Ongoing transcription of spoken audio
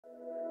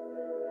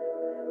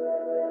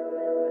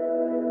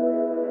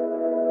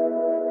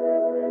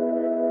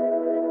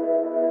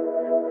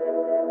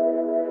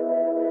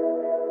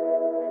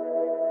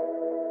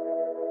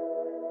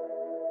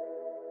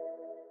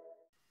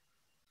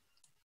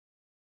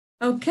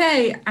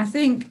Okay, I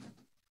think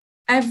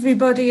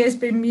everybody has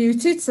been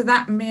muted, so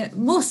that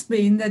must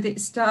mean that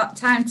it's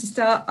time to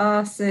start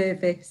our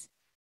service.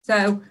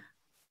 So,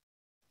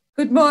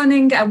 good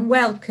morning and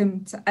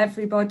welcome to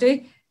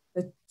everybody,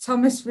 the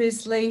Thomas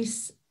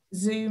Risley's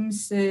Zoom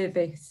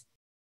service.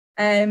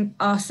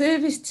 Our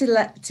service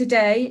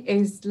today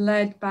is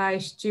led by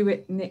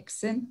Stuart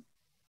Nixon,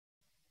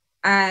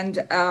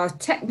 and our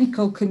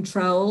technical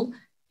control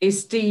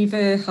is Steve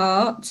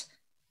Earhart.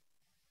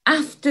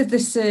 After the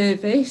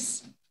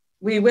service,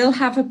 we will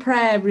have a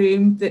prayer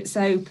room that's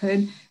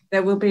open.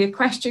 There will be a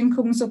question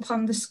comes up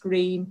on the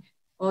screen.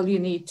 All you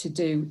need to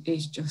do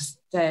is just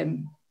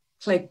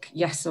click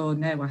yes or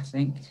no, I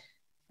think.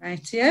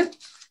 Rightio.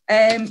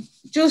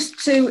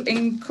 Just to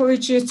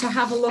encourage you to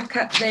have a look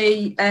at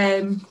the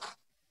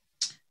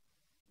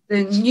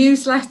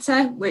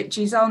newsletter, which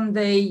is on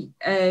the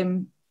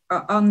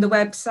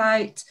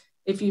website,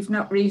 if you've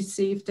not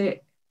received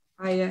it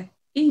via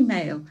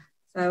email.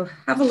 So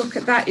have a look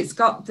at that. It's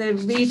got the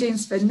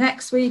readings for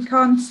next week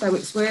on, so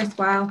it's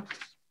worthwhile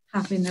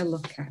having a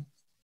look at.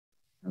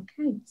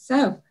 Okay,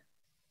 so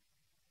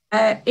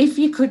if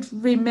you could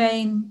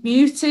remain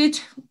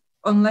muted,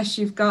 unless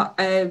you've got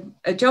a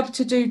job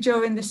to do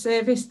during the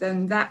service,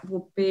 then that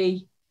would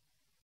be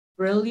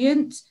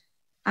brilliant.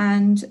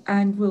 And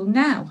we'll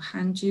now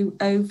hand you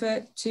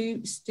over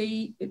to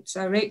Stuart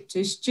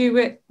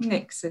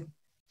Nixon.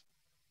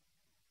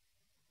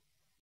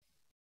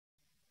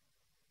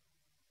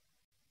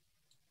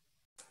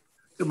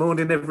 Good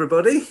morning,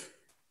 everybody.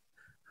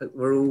 Hope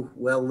we're all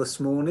well this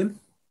morning.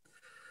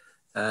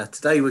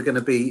 Today we're going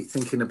to be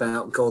thinking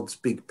about God's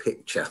big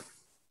picture,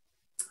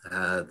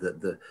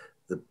 the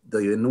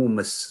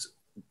enormous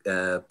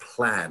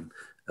plan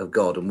of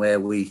God and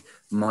where we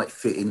might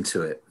fit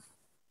into it.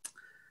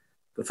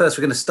 But first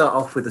we're going to start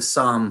off with a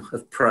psalm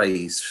of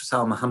praise,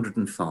 Psalm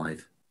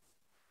 105.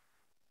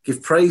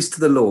 Give praise to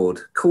the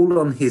Lord, call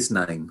on his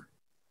name.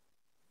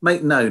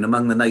 Make known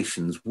among the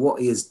nations what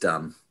he has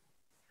done.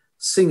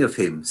 Sing of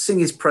him, sing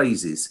his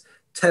praises,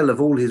 tell of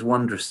all his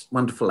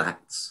wonderful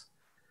acts.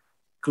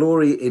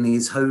 Glory in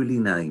his holy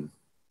name.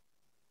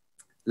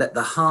 Let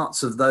the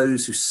hearts of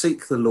those who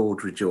seek the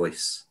Lord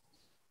rejoice.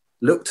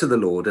 Look to the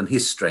Lord and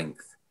his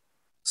strength.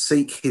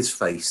 Seek his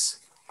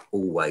face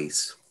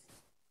always.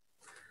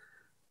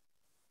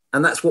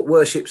 And that's what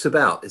worship's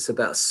about. It's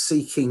about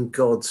seeking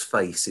God's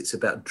face. It's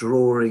about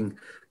drawing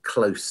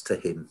close to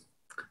him.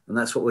 And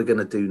that's what we're going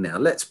to do now.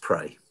 Let's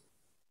pray.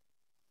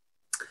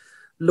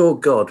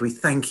 Lord God, we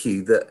thank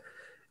you that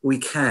we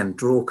can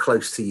draw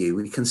close to you.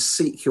 We can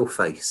seek your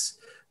face.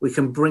 We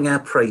can bring our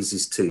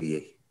praises to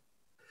you.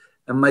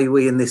 And may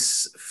we in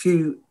this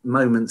few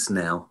moments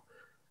now,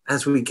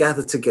 as we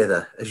gather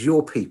together as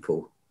your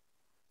people,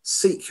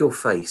 seek your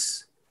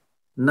face,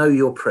 know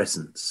your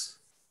presence,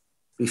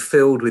 be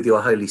filled with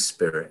your Holy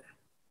Spirit.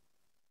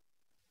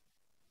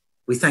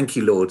 We thank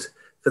you, Lord,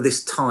 for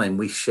this time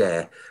we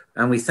share,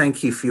 and we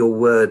thank you for your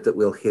word that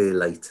we'll hear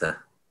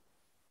later.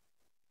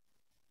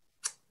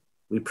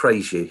 We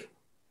praise you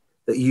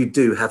that you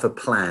do have a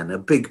plan, a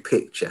big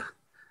picture.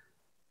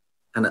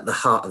 And at the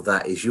heart of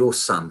that is your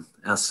Son,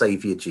 our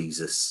Saviour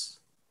Jesus.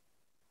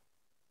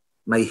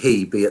 May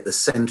he be at the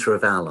centre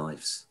of our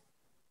lives.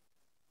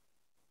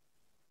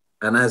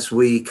 And as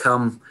we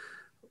come,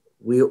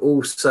 we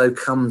also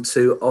come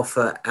to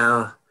offer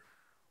our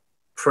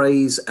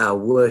praise, our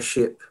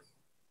worship,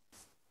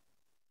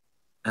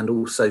 and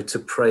also to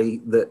pray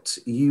that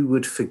you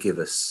would forgive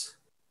us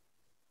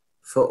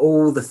for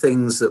all the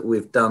things that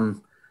we've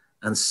done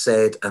and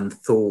said and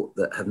thought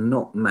that have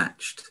not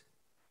matched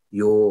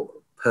your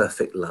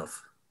perfect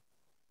love.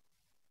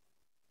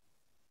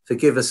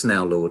 Forgive us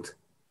now, Lord.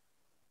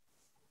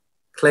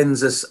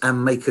 Cleanse us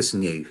and make us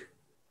new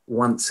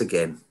once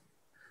again,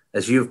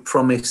 as you have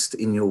promised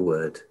in your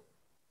word.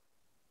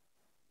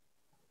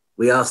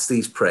 We ask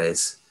these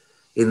prayers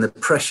in the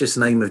precious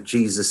name of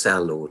Jesus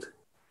our Lord.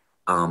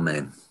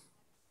 Amen.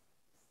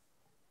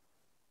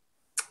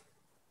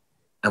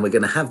 And we're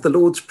going to have the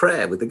Lord's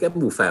Prayer with the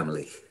Gemble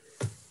family.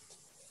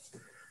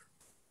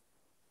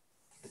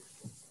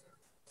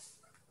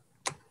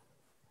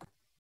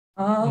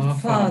 Our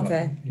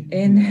Father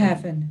in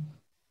heaven,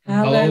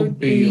 hallowed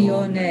be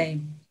your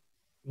name.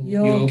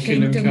 Your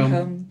kingdom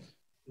come,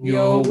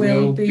 your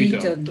will be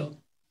done,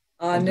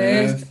 on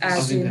earth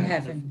as in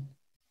heaven.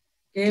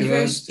 Give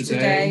us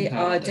today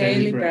our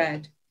daily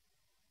bread.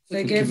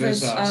 Forgive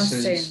us our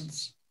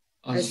sins,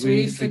 as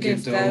we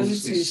forgive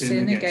those who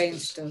sin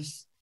against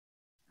us.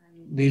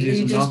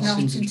 Lead us not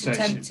into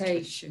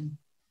temptation,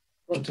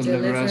 but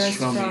deliver us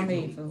from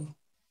evil.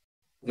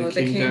 For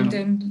the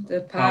kingdom, the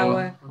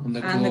power, and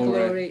the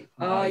glory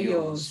are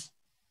yours,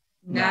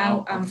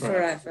 now and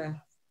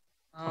forever.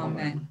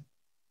 Amen.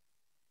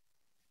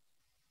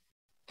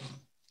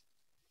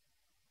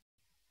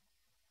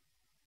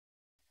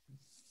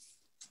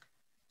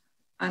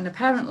 And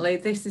apparently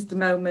this is the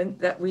moment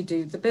that we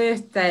do the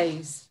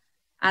birthdays.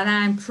 And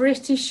I'm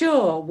pretty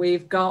sure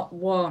we've got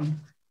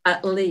one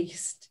at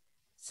least.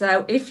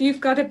 So if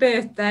you've got a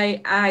birthday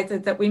either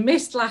that we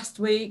missed last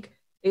week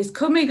is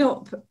coming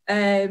up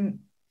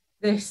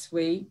this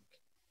week.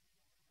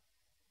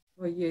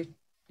 Will you?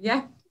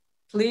 Yeah,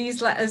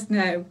 please let us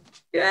know.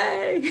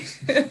 Yay!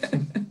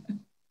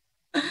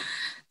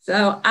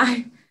 So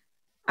I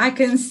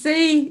can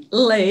see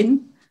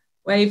Lynn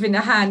waving a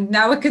hand.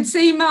 Now I can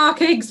see Mark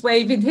Higgs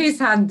waving his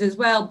hand as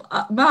well.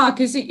 Mark,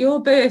 is it your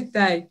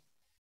birthday?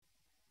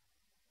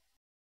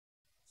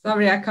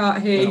 Sorry, I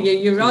can't hear you.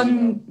 You're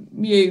on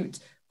mute,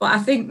 but I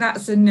think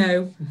that's a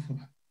no.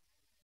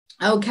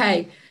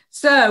 Okay,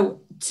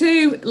 so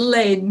to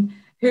Lynn,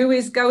 who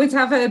is going to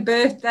have her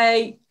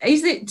birthday.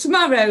 Is it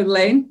tomorrow,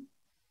 Lynn?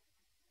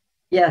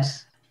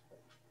 Yes.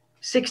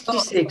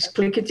 66,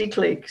 clickety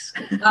clicks.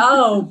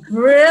 Oh,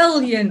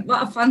 brilliant.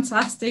 What a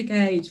fantastic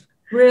age.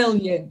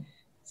 Brilliant.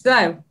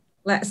 So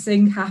let's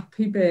sing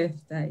happy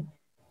birthday.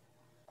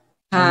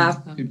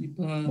 Happy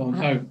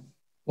birthday.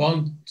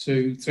 1,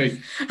 2,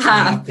 3.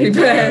 Happy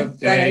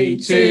birthday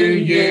to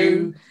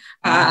you.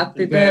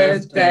 Happy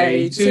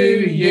birthday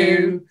to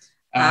you.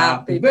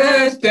 Happy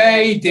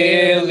birthday,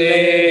 dear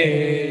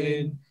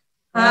Lynn.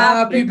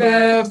 Happy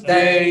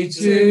birthday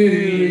to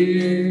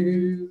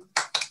you.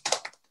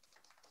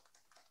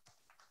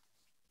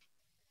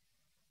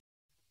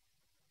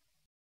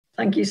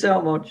 Thank you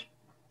so much.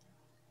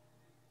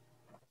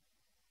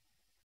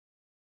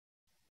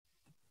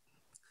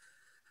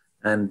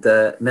 And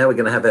now we're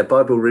going to have our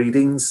Bible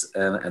readings,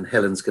 and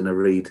Helen's going to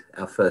read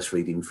our first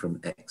reading from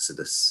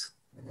Exodus.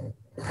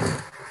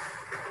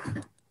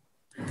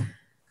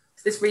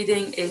 This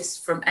reading is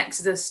from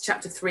Exodus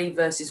chapter 3,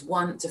 verses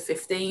 1 to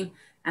 15,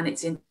 and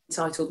it's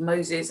entitled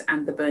Moses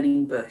and the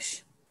Burning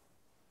Bush.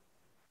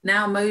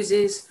 Now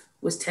Moses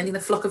was tending the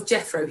flock of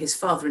Jethro, his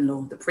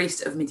father-in-law, the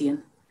priest of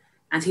Midian,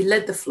 and he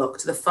led the flock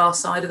to the far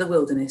side of the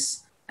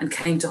wilderness and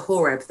came to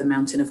Horeb, the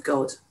mountain of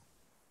God.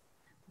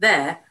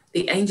 There,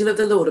 the angel of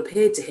the Lord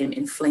appeared to him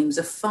in flames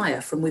of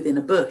fire from within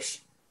a bush.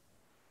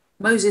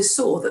 Moses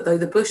saw that though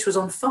the bush was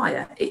on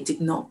fire, it did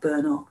not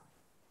burn up.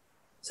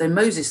 So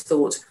Moses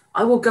thought,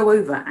 I will go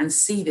over and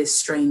see this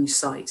strange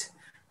sight,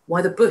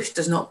 why the bush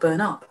does not burn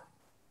up.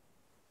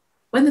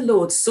 When the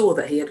Lord saw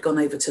that he had gone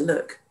over to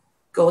look,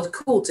 God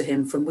called to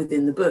him from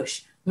within the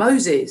bush,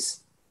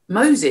 Moses,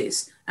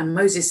 Moses. And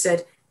Moses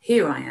said,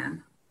 Here I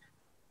am.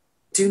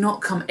 Do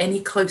not come any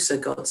closer,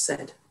 God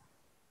said.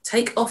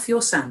 Take off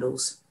your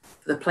sandals,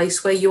 for the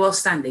place where you are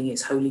standing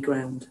is holy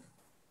ground.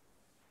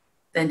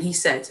 Then he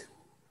said,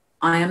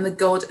 I am the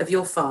God of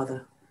your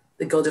father,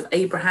 the God of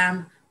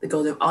Abraham, the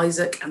God of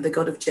Isaac, and the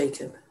God of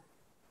Jacob.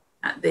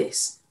 At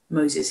this,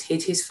 Moses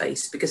hid his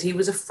face because he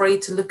was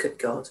afraid to look at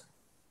God.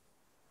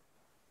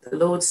 The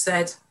Lord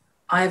said,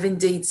 I have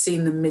indeed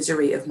seen the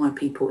misery of my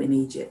people in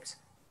Egypt.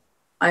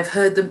 I have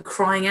heard them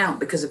crying out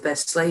because of their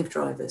slave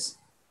drivers,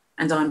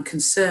 and I am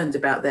concerned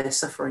about their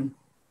suffering.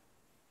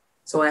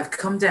 So I have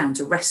come down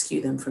to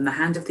rescue them from the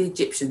hand of the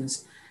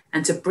Egyptians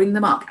and to bring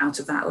them up out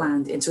of that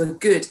land into a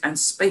good and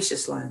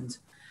spacious land,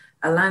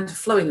 a land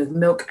flowing with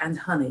milk and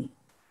honey,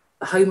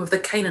 the home of the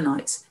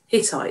Canaanites,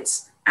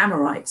 Hittites,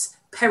 Amorites,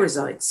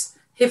 Perizzites,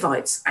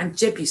 Hivites, and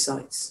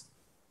Jebusites.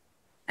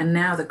 And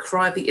now the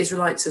cry of the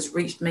Israelites has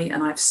reached me,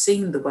 and I have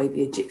seen the way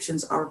the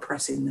Egyptians are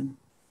oppressing them.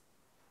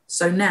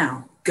 So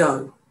now,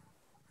 go.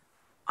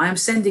 I am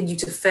sending you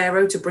to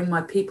Pharaoh to bring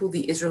my people,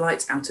 the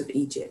Israelites, out of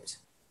Egypt.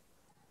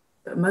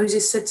 But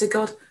Moses said to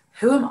God,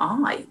 Who am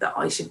I that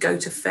I should go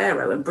to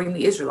Pharaoh and bring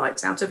the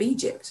Israelites out of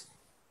Egypt?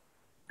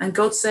 And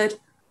God said,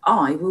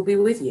 I will be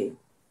with you.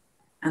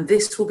 And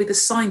this will be the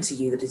sign to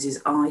you that it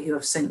is I who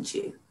have sent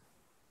you.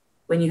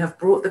 When you have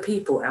brought the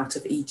people out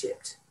of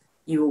Egypt,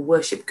 you will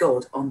worship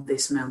God on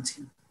this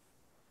mountain.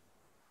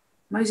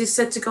 Moses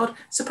said to God,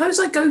 Suppose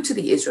I go to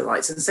the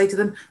Israelites and say to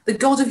them, The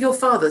God of your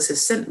fathers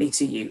has sent me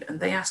to you. And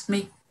they ask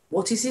me,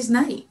 What is his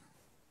name?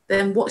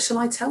 Then what shall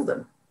I tell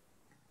them?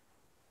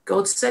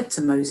 God said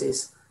to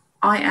Moses,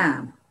 I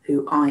am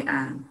who I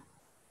am.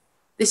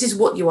 This is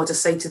what you are to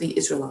say to the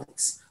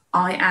Israelites.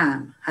 I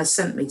am has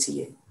sent me to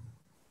you.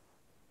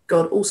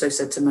 God also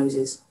said to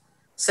Moses,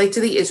 Say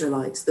to the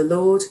Israelites, the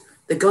Lord,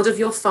 the God of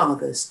your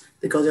fathers,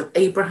 the God of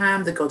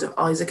Abraham, the God of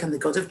Isaac, and the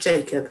God of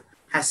Jacob,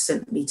 has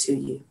sent me to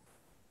you.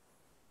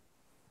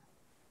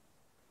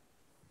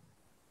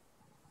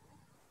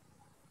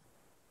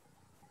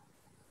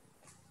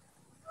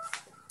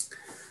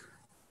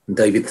 And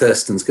David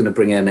Thurston's going to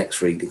bring our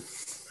next reading.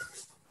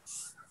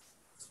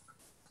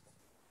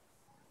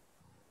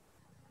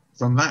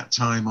 From that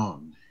time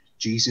on,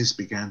 Jesus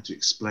began to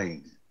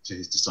explain to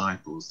his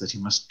disciples that he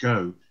must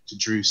go to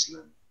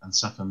Jerusalem and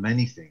suffer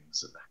many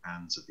things at the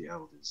hands of the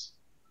elders,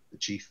 the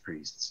chief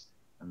priests,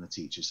 and the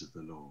teachers of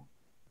the law,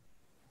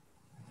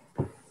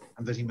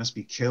 and that he must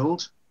be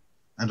killed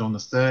and on the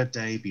third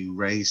day be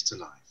raised to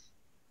life.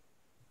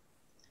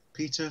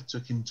 Peter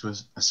took him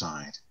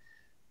aside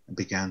and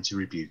began to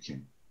rebuke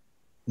him.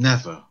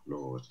 Never,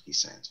 Lord, he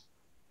said.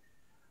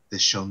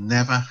 This shall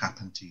never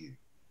happen to you.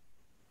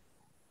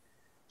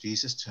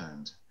 Jesus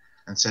turned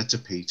and said to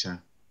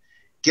Peter,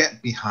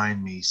 Get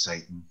behind me,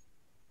 Satan.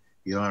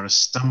 You are a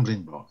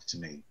stumbling block to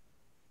me.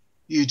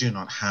 You do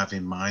not have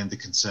in mind the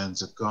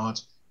concerns of God,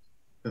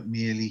 but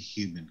merely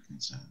human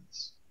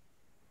concerns.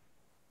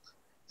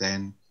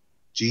 Then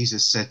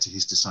Jesus said to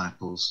his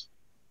disciples,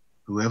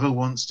 "Whoever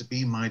wants to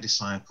be my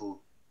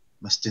disciple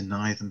must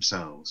deny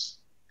themselves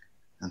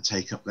and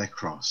take up their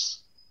cross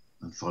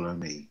and follow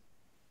me.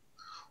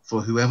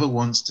 For whoever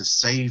wants to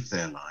save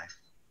their life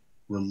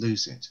will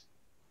lose it,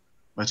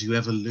 but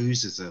whoever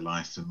loses their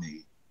life for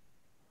me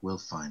will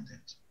find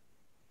it.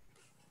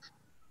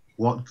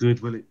 What good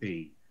will it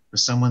be for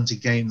someone to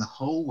gain the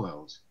whole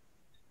world,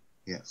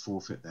 yet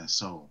forfeit their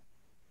soul?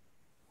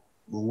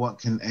 Well, what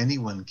can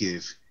anyone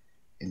give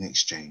in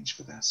exchange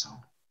for their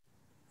soul?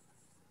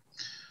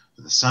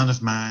 For the Son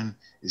of Man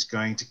is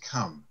going to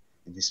come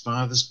in his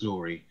Father's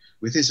glory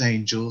with his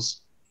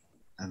angels,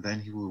 and then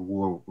he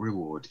will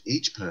reward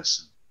each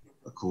person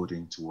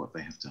according to what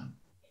they have done.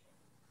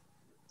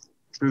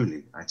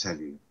 Truly, I tell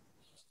you,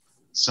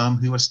 some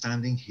who are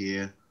standing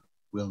here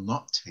will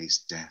not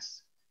taste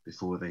death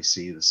before they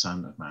see the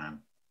Son of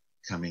Man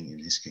coming in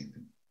his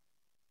kingdom."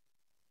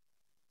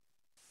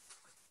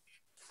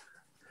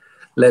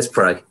 Let's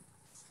pray.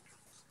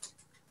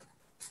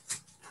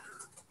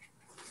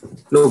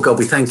 Lord God,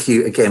 we thank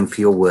you again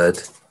for your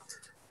word.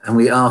 And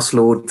we ask,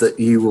 Lord, that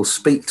you will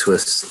speak to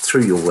us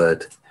through your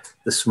word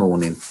this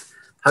morning.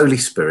 Holy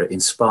Spirit,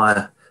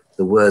 inspire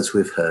the words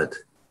we've heard,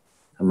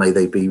 and may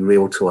they be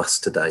real to us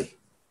today.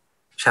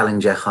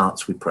 Challenge our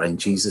hearts, we pray in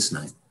Jesus'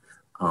 name.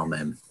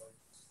 Amen.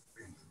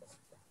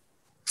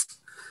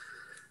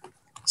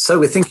 So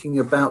we're thinking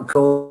about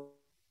God.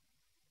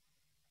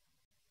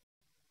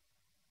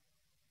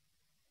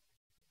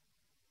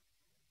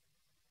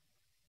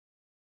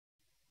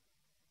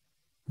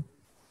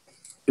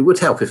 It would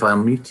help if I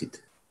unmuted,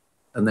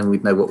 and then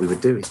we'd know what we were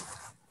doing.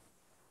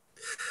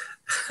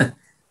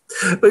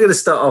 We're going to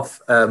start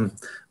off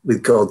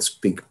with God's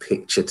big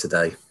picture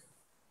today.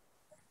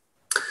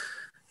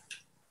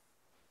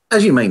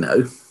 As you may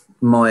know,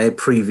 my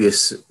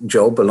previous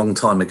job a long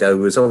time ago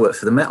was I worked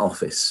for the Met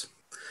Office.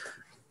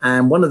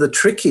 And one of the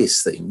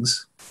trickiest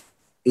things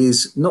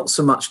is not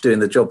so much doing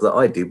the job that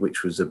I did,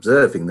 which was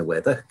observing the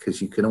weather,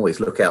 because you can always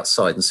look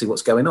outside and see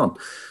what's going on,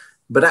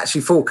 but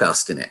actually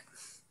forecasting it.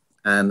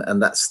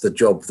 And that's the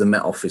job the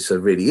Met Office are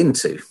really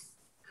into.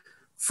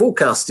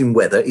 Forecasting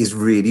weather is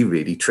really,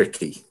 really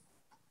tricky.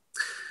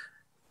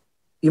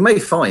 You may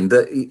find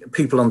that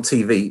people on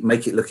TV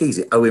make it look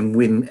easy. Owen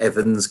Wynne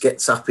Evans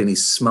gets up in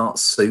his smart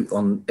suit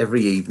on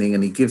every evening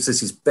and he gives us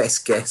his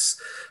best guess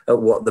at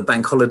what the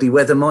bank holiday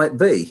weather might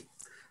be.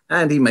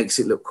 And he makes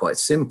it look quite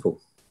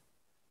simple.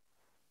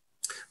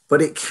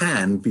 But it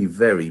can be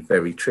very,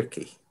 very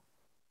tricky.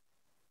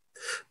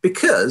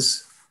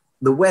 Because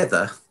the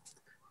weather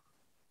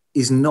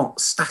is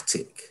not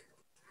static.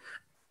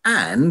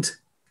 And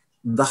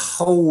the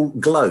whole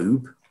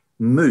globe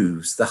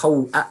moves, the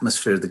whole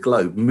atmosphere of the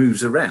globe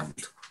moves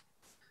around.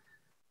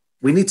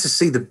 We need to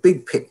see the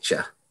big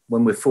picture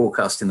when we're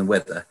forecasting the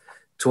weather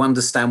to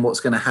understand what's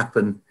going to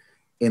happen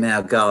in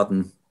our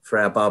garden for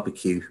our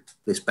barbecue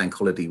this bank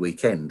holiday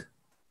weekend.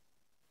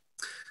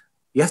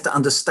 You have to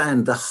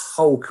understand the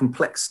whole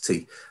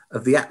complexity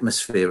of the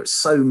atmosphere at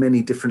so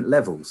many different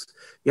levels.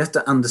 You have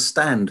to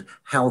understand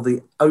how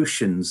the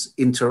oceans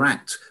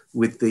interact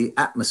with the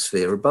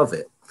atmosphere above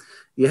it.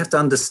 You have to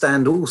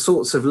understand all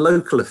sorts of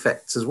local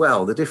effects as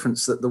well, the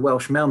difference that the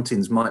Welsh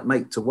mountains might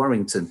make to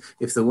Warrington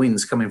if the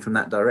wind's coming from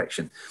that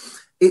direction.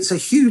 It's a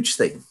huge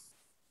thing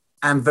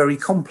and very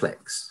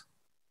complex.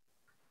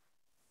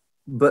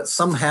 But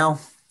somehow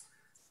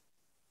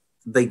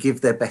they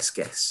give their best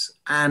guess.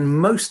 And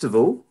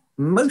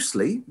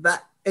mostly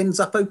that ends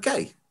up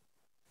okay.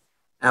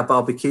 Our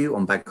barbecue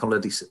on bank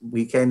holiday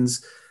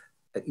weekends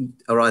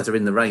are either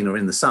in the rain or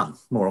in the sun,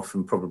 more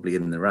often probably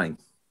in the rain.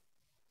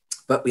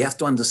 But we have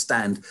to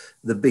understand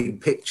the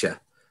big picture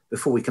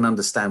before we can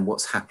understand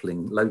what's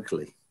happening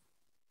locally.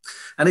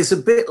 And it's a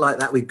bit like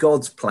that with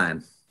God's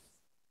plan.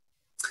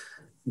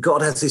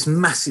 God has this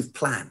massive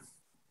plan,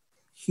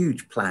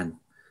 huge plan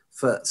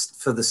for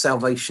the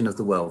salvation of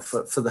the world,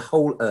 for the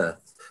whole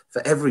earth,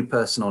 for every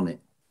person on it.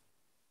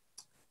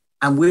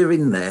 And we're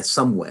in there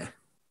somewhere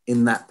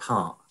in that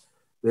part.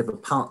 We have a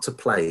part to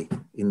play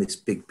in this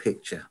big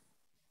picture.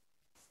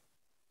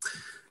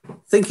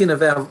 Thinking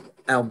of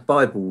our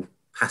Bible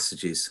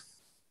passages.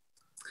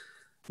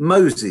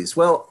 Moses,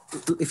 well,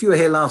 if you were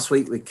here last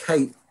week with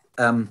Kate,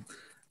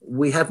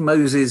 we had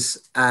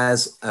Moses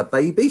as a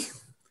baby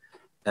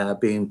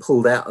being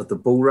pulled out of the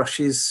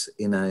bulrushes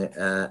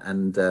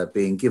and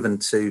being given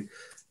to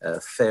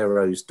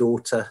Pharaoh's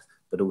daughter,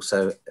 but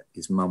also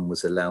his mum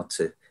was allowed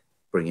to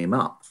bring him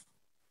up.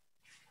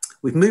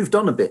 We've moved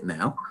on a bit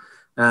now.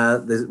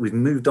 We've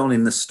moved on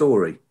in the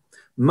story.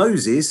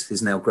 Moses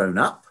is now grown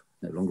up,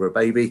 no longer a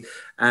baby,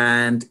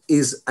 and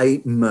is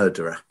a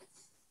murderer.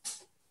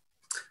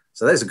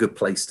 So there's a good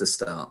place to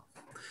start.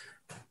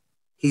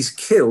 He's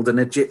killed an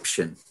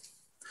Egyptian,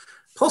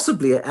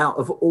 possibly out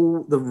of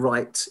all the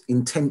right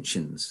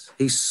intentions.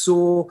 He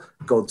saw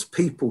God's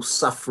people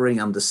suffering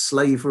under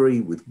slavery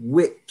with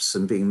whips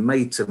and being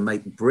made to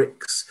make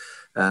bricks.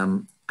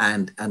 And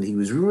he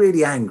was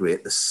really angry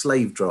at the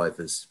slave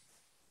drivers.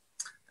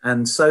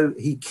 And so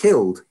he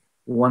killed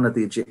one of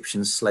the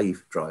Egyptian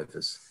slave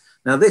drivers.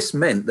 Now, this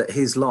meant that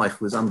his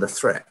life was under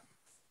threat,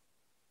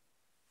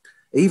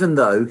 even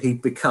though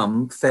he'd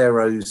become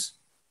Pharaoh's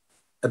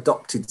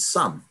adopted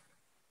son.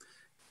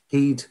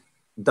 He'd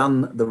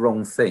done the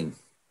wrong thing.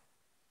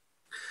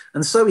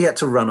 And so he had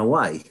to run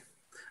away.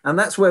 And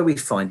that's where we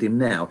find him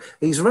now.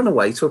 He's run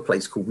away to a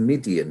place called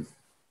Midian,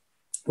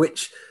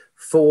 which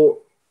for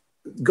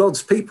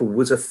God's people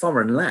was a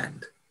foreign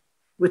land.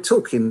 We're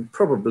talking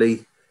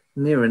probably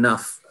near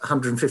enough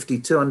 150,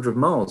 200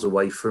 miles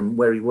away from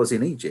where he was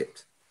in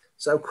Egypt.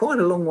 So quite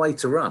a long way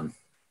to run,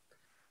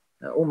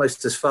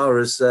 almost as far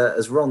as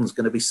Ron's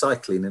going to be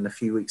cycling in a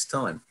few weeks'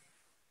 time.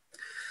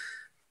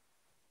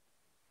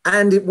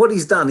 And what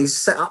he's done is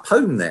set up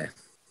home there.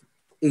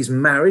 He's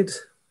married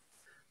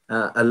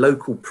a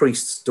local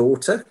priest's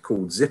daughter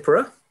called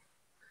Zipporah.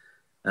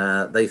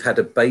 They've had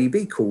a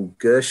baby called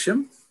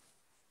Gershom,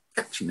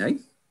 catchy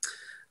name,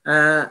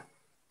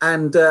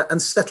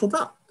 and settled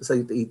up. So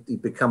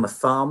he'd become a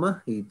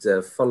farmer. He'd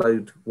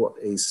followed what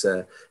his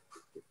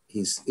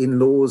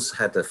in-laws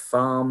had a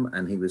farm,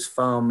 and he was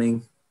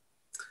farming.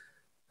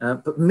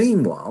 But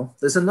meanwhile,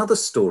 there's another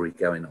story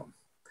going on.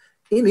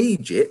 In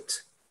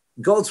Egypt,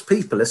 God's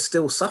people are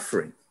still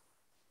suffering.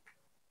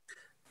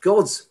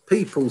 God's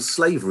people's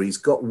slavery's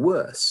got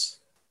worse.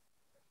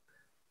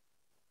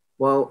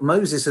 While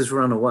Moses has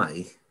run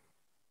away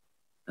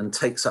and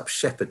takes up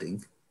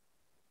shepherding,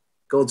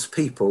 God's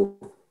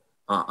people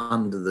are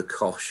under the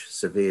cosh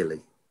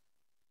severely.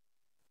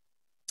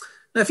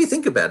 Now, if you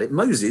think about it,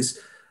 Moses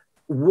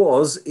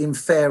was in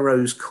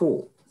Pharaoh's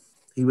court.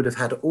 He would have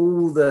had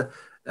all the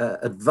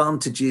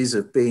advantages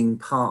of being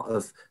part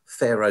of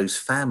Pharaoh's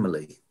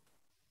family.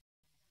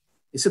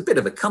 It's a bit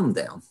of a come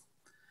down.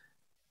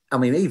 I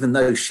mean, even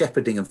though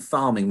shepherding and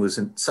farming was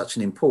such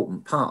an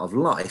important part of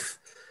life,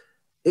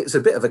 it's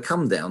a bit of a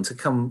come down to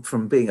come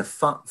from being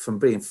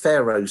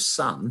Pharaoh's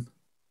son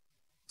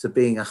to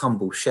being a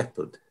humble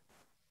shepherd.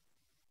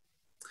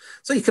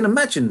 So you can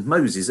imagine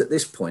Moses at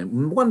this point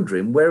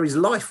wondering where his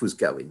life was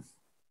going.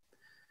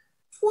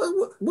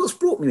 What's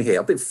brought me here?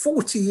 I've been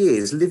 40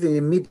 years living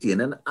in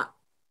Midian,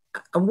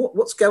 and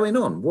what's going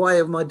on? Why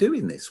am I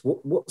doing this?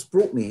 What's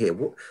brought me here?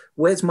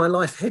 Where's my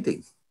life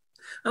heading?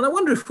 And I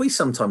wonder if we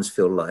sometimes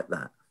feel like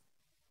that.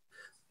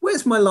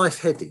 Where's my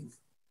life heading?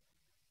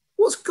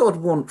 What's God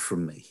want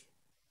from me?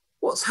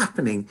 What's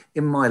happening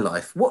in my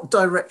life? What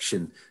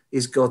direction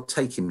is God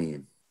taking me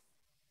in?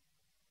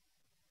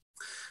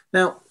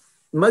 Now,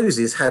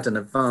 Moses had an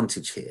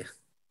advantage here,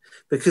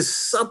 because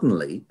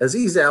suddenly, as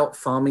he's out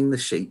farming the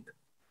sheep,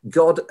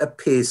 God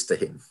appears to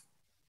him.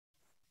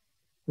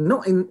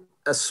 Not in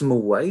a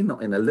small way,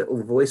 not in a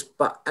little voice,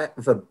 but out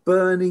of a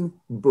burning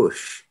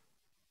bush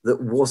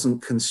that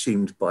wasn't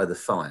consumed by the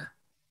fire.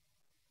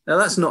 Now,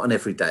 that's not an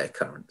everyday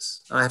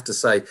occurrence. I have to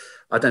say,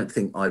 I don't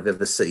think I've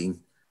ever seen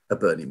a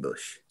burning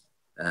bush.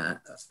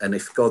 And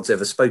if God's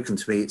ever spoken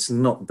to me, it's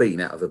not been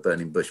out of a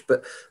burning bush.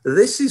 But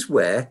this is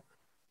where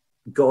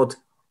God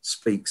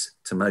speaks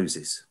to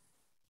Moses.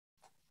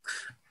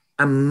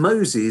 And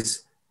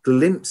Moses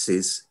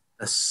glimpses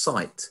a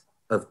sight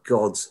of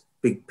God's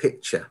big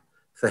picture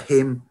for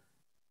him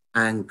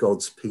and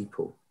God's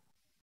people.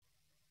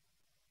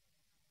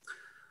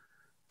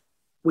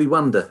 We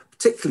wonder,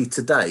 particularly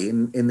today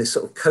in this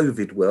sort of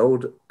COVID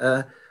world,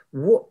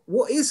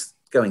 what is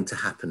going to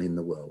happen in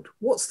the world?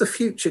 What's the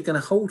future going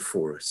to hold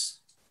for us?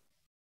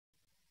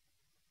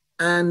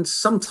 And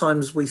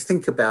sometimes we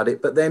think about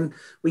it, but then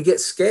we get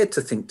scared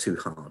to think too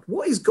hard.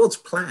 What is God's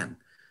plan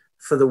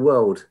for the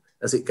world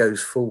as it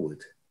goes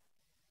forward?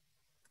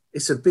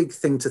 It's a big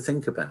thing to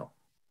think about.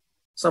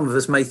 Some of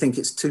us may think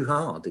it's too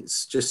hard.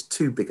 It's just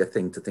too big a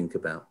thing to think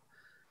about.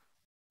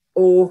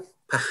 Or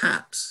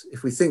perhaps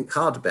if we think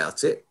hard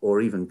about it,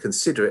 or even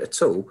consider it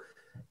at all,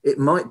 it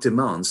might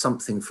demand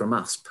something from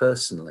us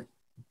personally.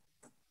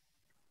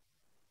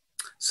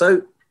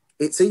 So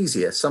it's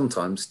easier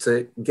sometimes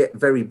to get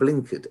very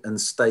blinkered and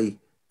stay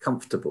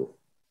comfortable,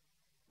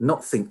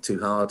 not think too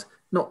hard,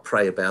 not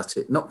pray about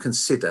it, not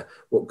consider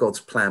what God's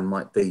plan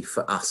might be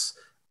for us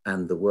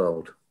and the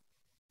world.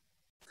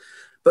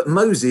 But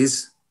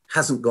Moses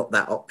hasn't got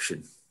that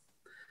option.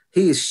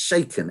 He is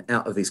shaken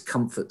out of his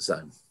comfort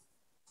zone.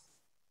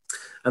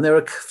 And there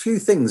are a few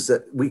things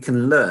that we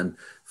can learn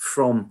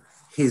from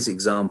his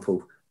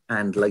example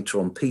and later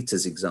on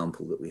Peter's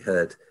example that we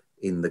heard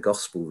in the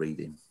gospel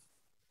reading.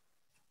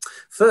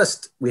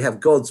 First, we have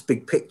God's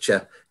big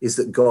picture is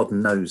that God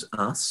knows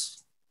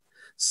us.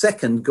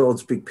 Second,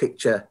 God's big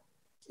picture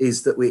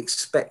is that we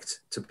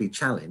expect to be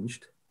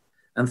challenged.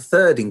 And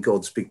third, in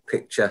God's big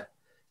picture,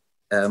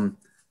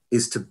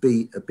 is to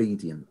be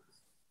obedient.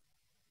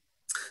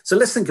 So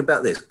let's think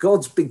about this.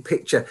 God's big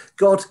picture,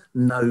 God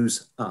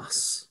knows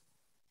us.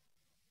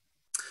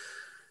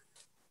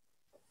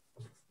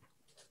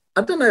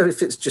 I don't know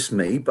if it's just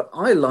me, but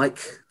I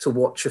like to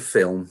watch a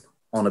film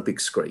on a big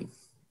screen.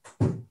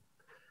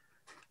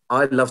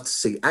 I love to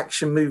see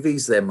action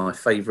movies. They're my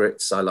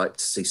favourites. I like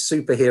to see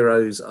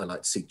superheroes. I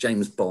like to see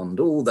James Bond,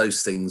 all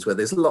those things where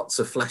there's lots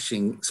of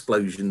flashing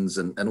explosions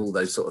and all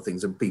those sort of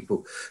things and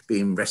people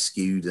being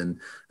rescued and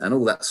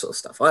all that sort of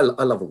stuff. I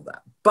love all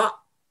that. But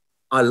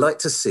I like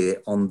to see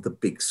it on the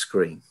big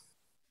screen.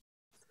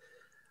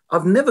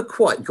 I've never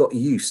quite got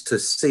used to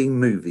seeing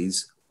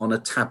movies on a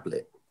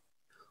tablet,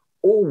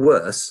 or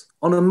worse,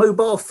 on a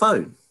mobile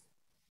phone.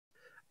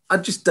 I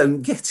just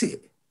don't get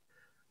it.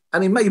 I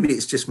mean, maybe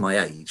it's just my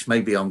age.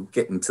 Maybe I'm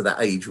getting to that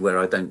age where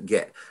I don't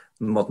get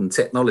modern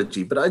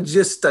technology, but I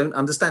just don't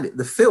understand it.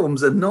 The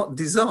films are not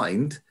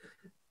designed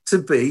to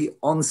be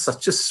on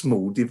such a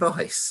small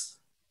device.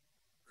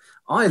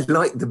 I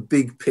like the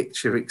big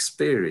picture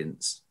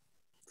experience.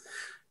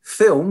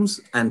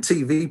 Films and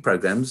TV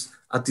programs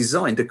are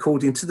designed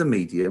according to the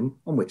medium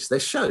on which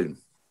they're shown.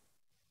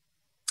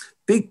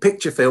 Big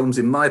picture films,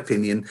 in my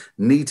opinion,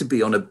 need to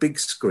be on a big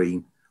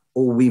screen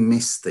or we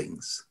miss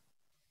things.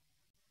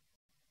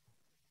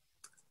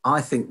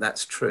 I think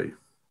that's true.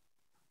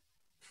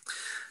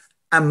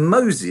 And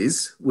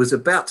Moses was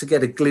about to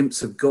get a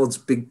glimpse of God's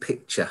big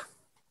picture.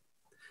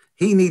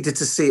 He needed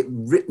to see it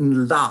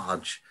written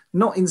large,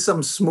 not in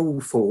some small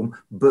form,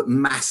 but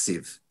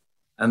massive.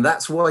 And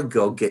that's why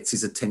God gets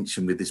his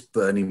attention with this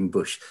burning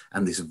bush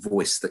and this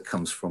voice that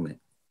comes from it.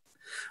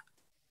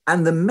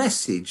 And the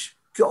message,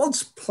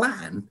 God's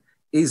plan,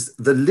 is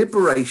the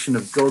liberation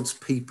of God's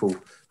people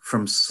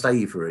from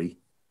slavery,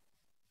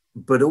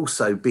 but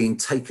also being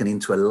taken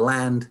into a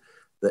land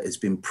that has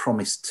been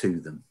promised to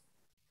them.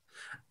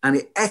 And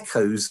it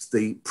echoes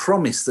the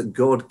promise that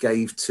God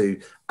gave to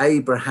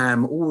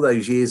Abraham all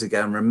those years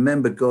ago. And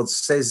remember, God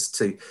says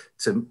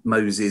to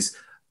Moses,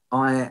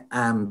 I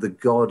am the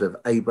God of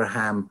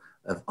Abraham,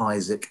 of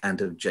Isaac,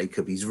 and of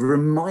Jacob. He's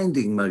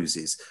reminding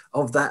Moses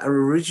of that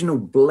original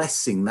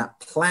blessing, that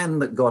plan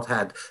that God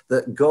had,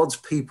 that God's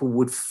people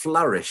would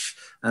flourish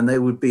and they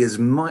would be as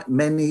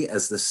many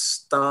as the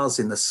stars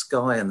in the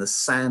sky and the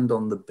sand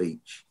on the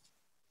beach.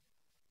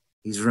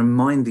 He's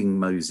reminding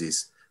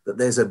Moses that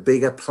there's a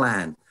bigger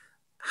plan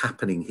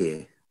happening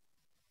here.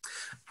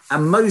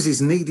 And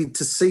Moses needed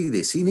to see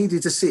this. He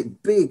needed to see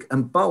it big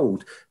and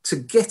bold to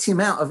get him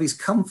out of his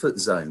comfort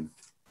zone.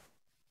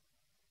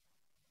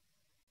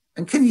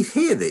 And can you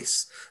hear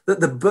this? That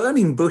the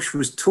burning bush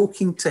was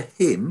talking to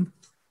him,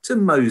 to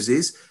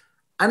Moses,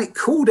 and it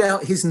called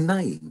out his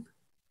name.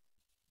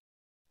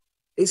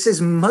 It says,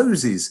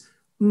 Moses,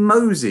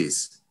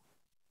 Moses.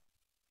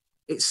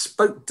 It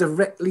spoke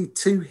directly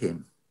to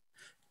him.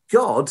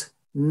 God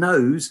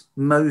knows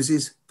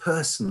Moses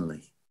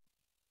personally,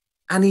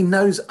 and he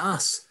knows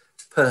us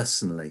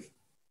personally.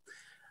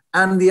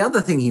 And the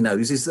other thing he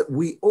knows is that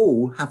we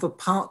all have a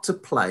part to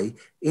play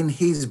in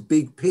his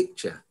big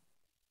picture.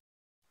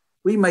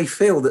 We may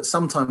feel that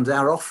sometimes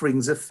our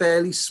offerings are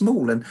fairly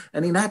small and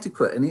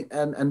inadequate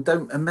and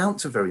don't amount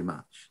to very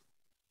much.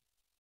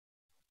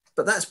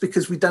 But that's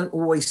because we don't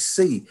always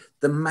see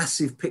the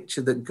massive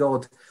picture that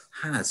God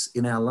has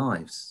in our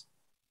lives.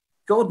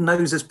 God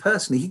knows us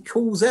personally. He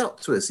calls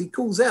out to us. He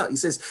calls out. He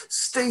says,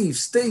 Steve,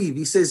 Steve.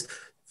 He says,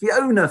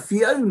 Fiona,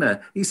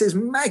 Fiona. He says,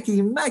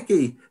 Maggie,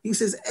 Maggie. He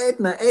says,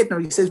 Edna,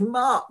 Edna. He says,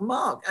 Mark,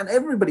 Mark. And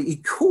everybody, he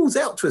calls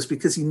out to us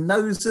because he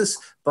knows us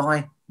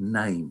by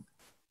name.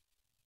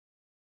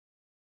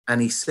 And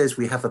he says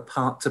we have a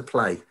part to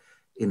play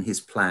in his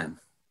plan.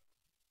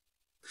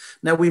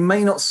 Now, we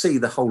may not see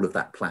the whole of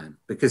that plan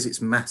because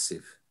it's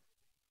massive,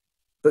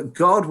 but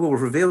God will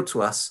reveal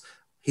to us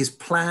his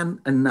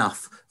plan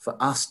enough for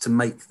us to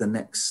make the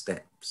next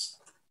steps.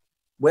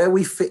 Where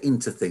we fit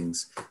into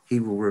things,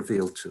 he will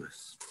reveal to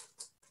us.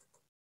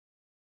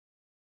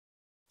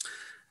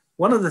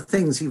 One of the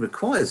things he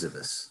requires of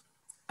us,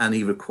 and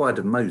he required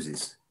of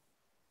Moses,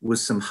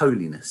 was some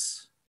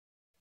holiness.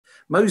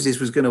 Moses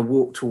was going to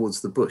walk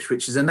towards the bush,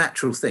 which is a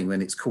natural thing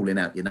when it's calling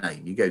out your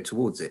name. You go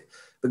towards it.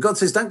 But God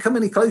says, don't come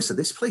any closer.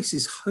 This place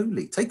is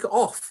holy. Take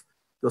off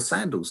your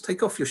sandals.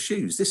 Take off your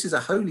shoes. This is a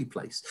holy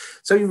place.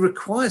 So he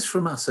requires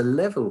from us a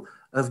level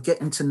of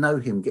getting to know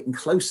him, getting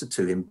closer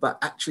to him, but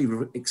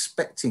actually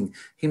expecting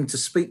him to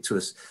speak to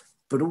us,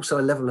 but also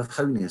a level of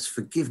holiness,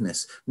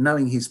 forgiveness,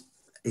 knowing his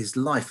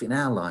life in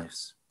our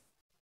lives.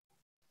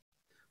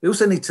 We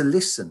also need to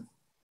listen.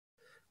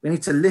 We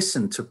need to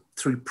listen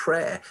through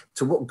prayer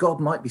to what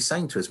God might be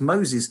saying to us.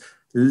 Moses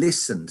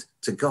listened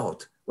to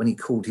God when he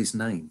called his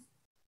name.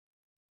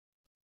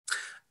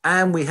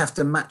 And we have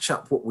to match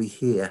up what we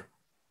hear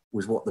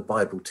with what the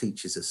Bible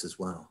teaches us as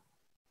well.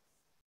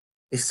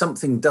 If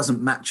something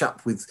doesn't match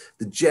up with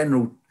the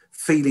general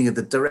feeling of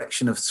the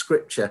direction of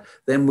Scripture,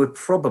 then we're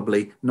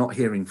probably not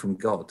hearing from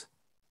God.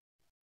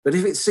 But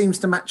if it seems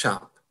to match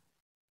up,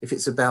 if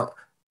it's about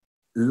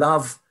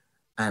love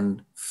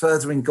and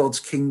furthering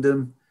God's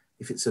kingdom,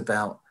 if it's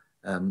about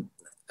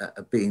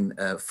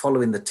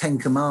following the 10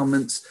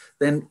 Commandments,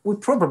 then we're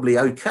probably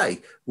okay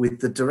with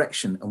the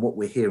direction and what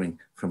we're hearing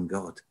from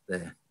God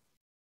there.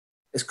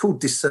 It's called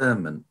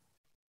discernment.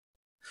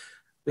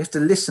 We have to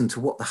listen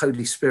to what the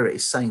Holy Spirit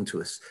is saying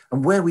to us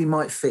and where we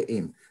might fit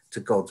in to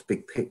God's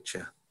big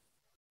picture.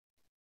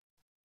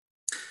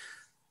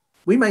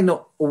 We may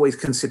not always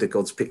consider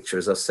God's picture,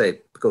 as I said,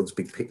 God's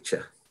big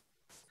picture,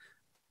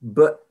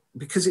 but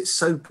because it's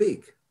so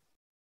big.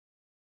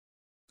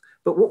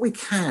 But what we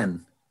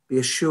can be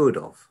assured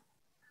of,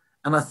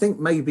 and I think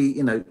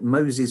maybe,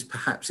 Moses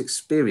perhaps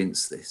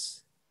experienced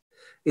this,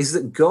 is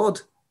that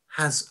God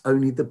has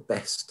only the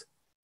best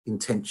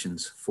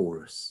intentions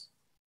for us.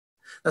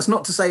 That's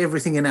not to say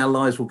everything in our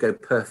lives will go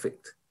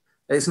perfect.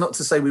 It's not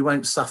to say we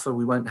won't suffer,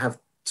 we won't have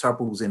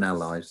troubles in our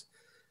lives.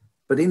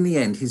 But in the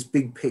end, his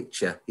big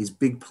picture, his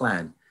big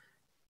plan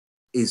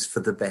is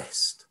for the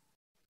best.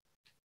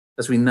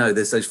 As we know,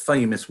 there's those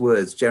famous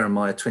words,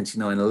 Jeremiah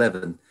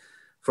 29:11.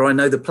 For I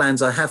know the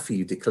plans I have for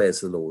you,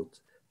 declares the Lord.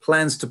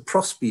 Plans to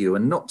prosper you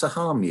and not to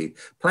harm you.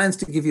 Plans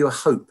to give you a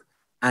hope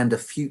and a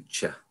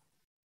future.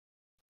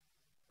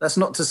 That's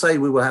not to say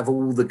we will have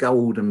all the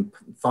gold and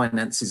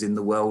finances in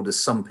the world,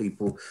 as some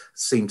people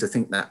seem to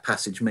think that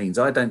passage means.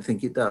 I don't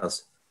think it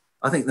does.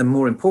 I think the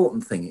more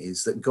important thing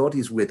is that God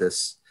is with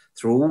us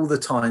through all the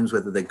times,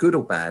 whether they're good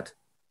or bad.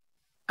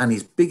 And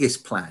his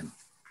biggest plan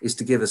is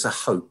to give us a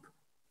hope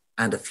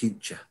and a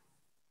future.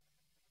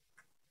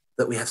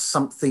 That we have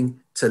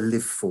something to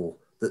live for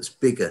that's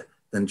bigger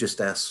than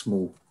just our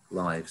small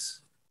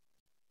lives.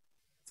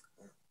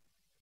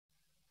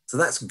 So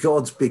that's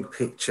God's big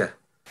picture.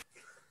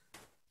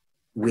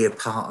 We're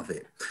part of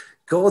it.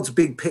 God's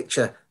big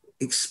picture,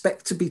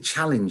 expect to be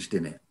challenged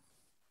in it.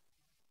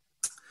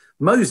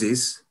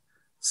 Moses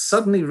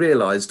suddenly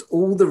realized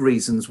all the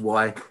reasons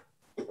why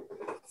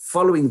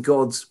following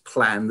God's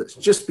plan that's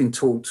just been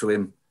taught to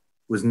him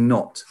was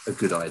not a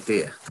good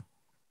idea.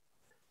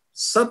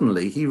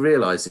 Suddenly he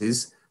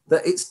realizes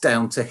that it's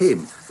down to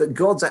him, that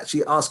God's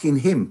actually asking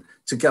him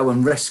to go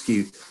and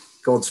rescue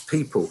God's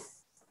people.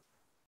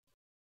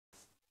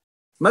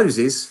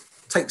 Moses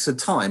takes a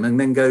time and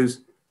then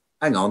goes,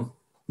 hang on,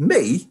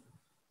 me?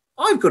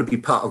 I've got to be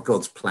part of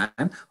God's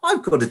plan.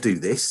 I've got to do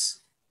this.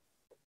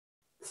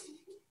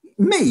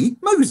 Me,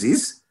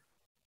 Moses?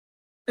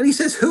 And he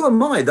says, who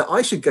am I that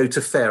I should go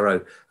to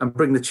Pharaoh and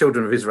bring the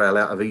children of Israel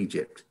out of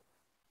Egypt?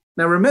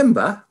 Now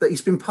remember that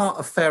he's been part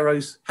of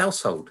Pharaoh's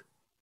household.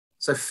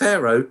 So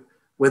Pharaoh,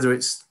 whether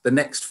it's the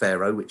next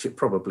Pharaoh, which it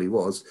probably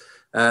was,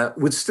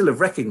 would still have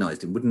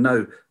recognized him, would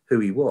know who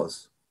he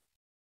was.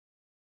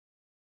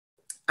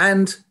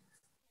 And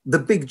the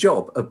big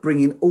job of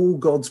bringing all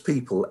God's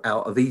people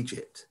out of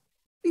Egypt.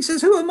 He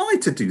says, who am I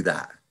to do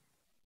that?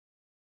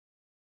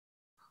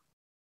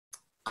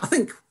 I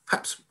think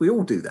perhaps we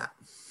all do that.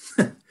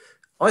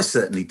 I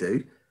certainly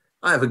do.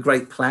 I have a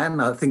great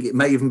plan. I think it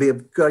may even be a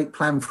great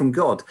plan from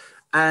God.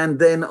 And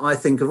then I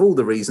think of all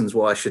the reasons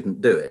why I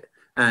shouldn't do it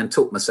and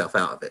talk myself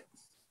out of it.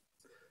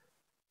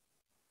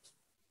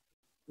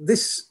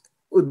 This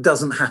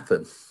doesn't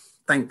happen,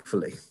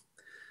 thankfully,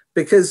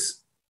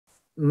 because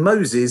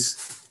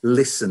Moses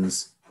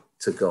listens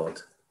to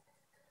God.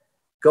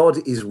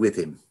 God is with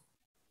him.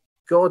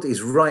 God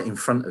is right in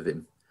front of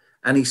him.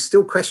 And he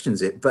still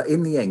questions it, but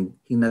in the end,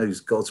 he knows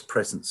God's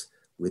presence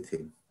with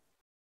him.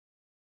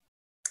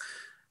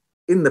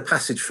 In the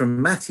passage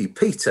from Matthew,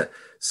 Peter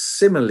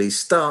similarly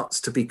starts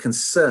to be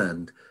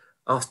concerned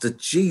after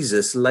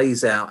Jesus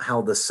lays out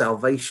how the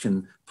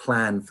salvation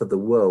plan for the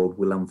world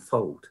will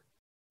unfold.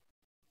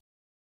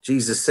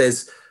 Jesus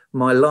says,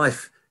 my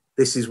life,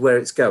 this is where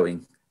it's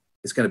going.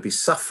 It's going to be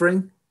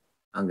suffering.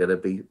 I'm going to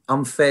be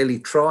unfairly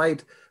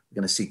tried. I'm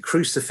going to see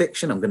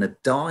crucifixion. I'm going to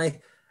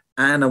die.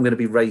 And I'm going to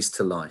be raised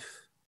to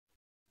life.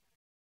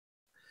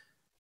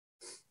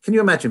 Can you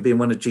imagine being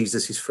one of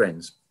Jesus's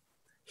friends?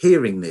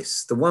 Hearing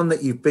this, the one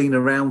that you've been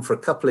around for a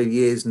couple of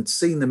years and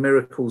seen the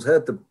miracles,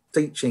 heard the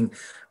teaching,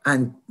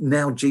 and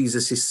now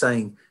Jesus is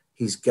saying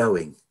he's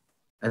going,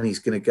 and he's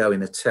going to go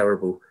in a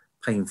terrible,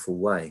 painful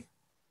way.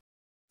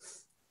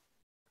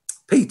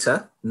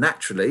 Peter,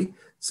 naturally,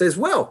 says,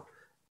 well,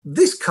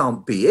 this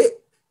can't be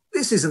it.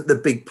 This isn't the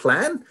big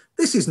plan.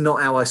 This is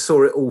not how I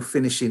saw it all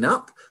finishing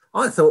up.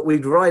 I thought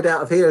we'd ride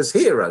out of here as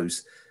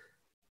heroes.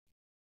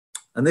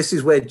 And this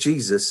is where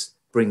Jesus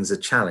brings a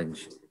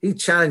challenge. He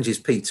challenges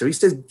Peter. He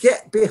says,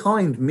 get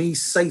behind me,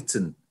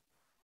 Satan.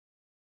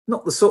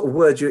 Not the sort of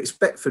word you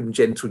expect from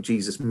gentle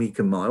Jesus, meek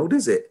and mild,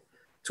 is it?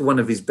 To one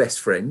of his best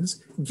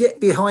friends. Get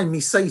behind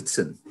me,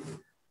 Satan.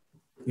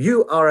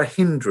 You are a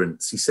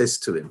hindrance, he says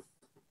to him.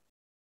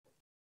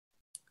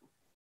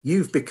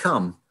 You've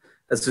become,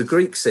 as the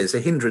Greek says, a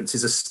hindrance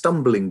is a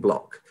stumbling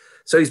block.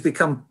 So he's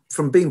become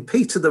from being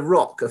Peter the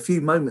rock a few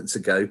moments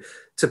ago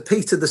to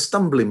Peter the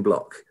stumbling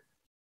block,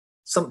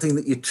 something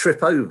that you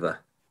trip over.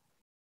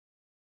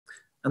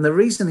 And the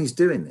reason he's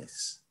doing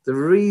this, the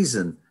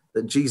reason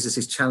that Jesus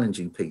is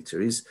challenging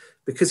Peter is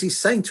because he's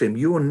saying to him,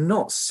 you are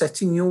not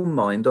setting your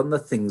mind on the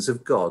things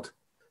of God,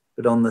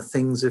 but on the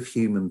things of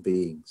human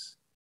beings.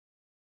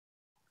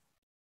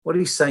 What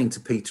he's saying to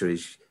Peter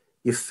is,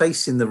 you're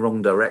facing the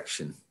wrong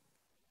direction.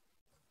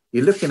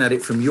 You're looking at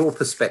it from your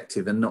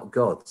perspective and not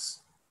God's.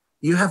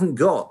 You haven't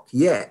got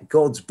yet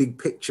God's big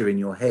picture in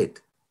your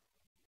head.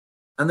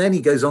 And then he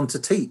goes on to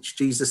teach.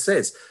 Jesus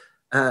says,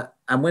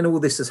 and when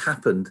all this has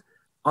happened,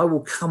 I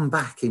will come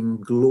back in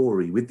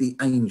glory with the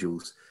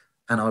angels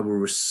and I will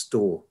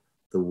restore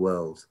the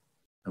world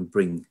and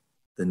bring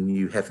the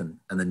new heaven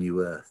and the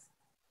new earth.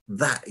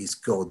 That is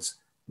God's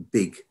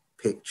big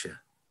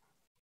picture.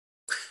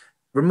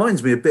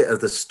 Reminds me a bit of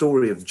the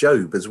story of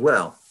Job as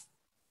well.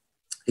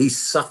 He's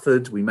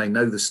suffered, we may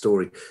know the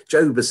story.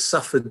 Job has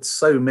suffered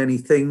so many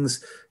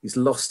things. He's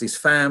lost his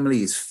family,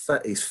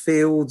 his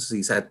fields,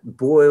 he's had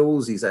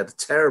boils, he's had a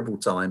terrible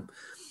time.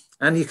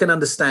 And you can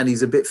understand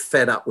he's a bit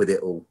fed up with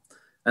it all.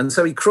 And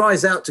so he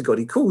cries out to God.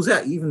 He calls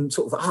out, he even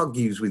sort of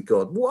argues with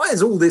God. Why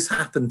has all this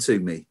happened to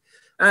me?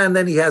 And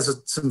then he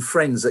has some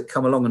friends that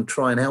come along and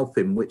try and help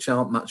him, which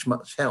aren't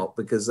much help,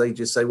 because they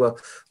just say, well,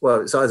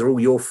 it's either all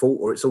your fault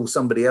or it's all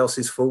somebody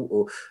else's fault,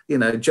 or, you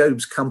know,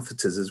 Job's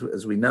comforters,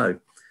 as we know.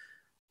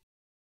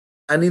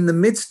 And in the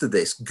midst of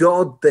this,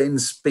 God then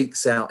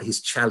speaks out his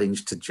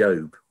challenge to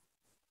Job.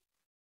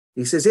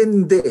 He says,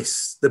 in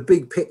this, the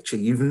big picture,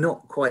 you've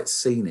not quite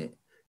seen it.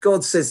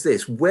 God says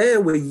this,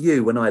 where were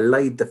you when I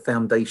laid the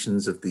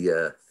foundations of the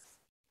earth?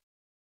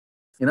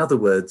 In other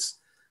words,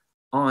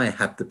 I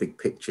have the big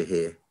picture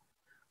here.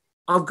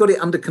 I've got it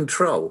under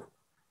control.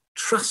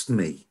 Trust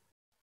me.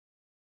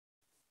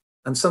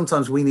 And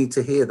sometimes we need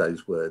to hear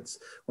those words.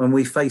 When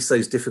we face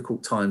those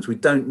difficult times, we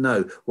don't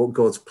know what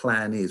God's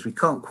plan is. We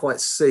can't quite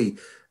see,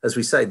 as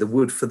we say, the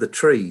wood for the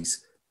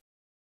trees.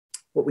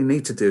 What we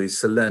need to do is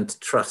to learn to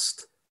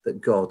trust that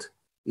God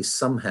is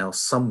somehow,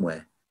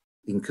 somewhere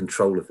in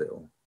control of it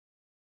all.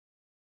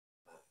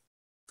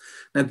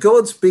 Now,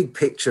 God's big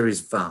picture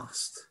is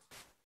vast,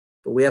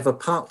 but we have a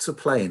part to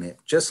play in it,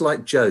 just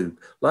like Job,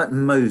 like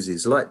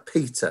Moses, like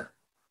Peter.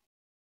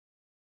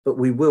 But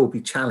we will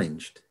be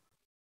challenged.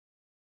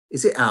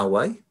 Is it our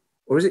way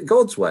or is it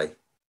God's way?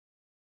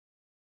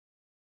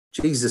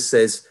 Jesus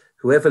says,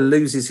 whoever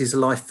loses his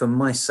life for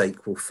my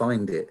sake will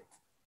find it.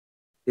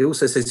 He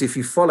also says, if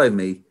you follow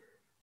me,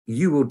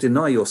 you will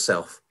deny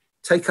yourself,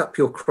 take up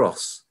your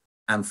cross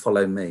and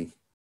follow me.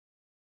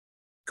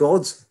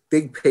 God's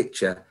big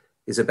picture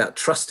is about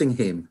trusting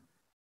him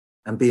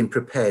and being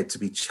prepared to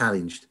be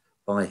challenged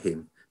by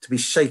him, to be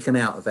shaken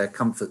out of our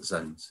comfort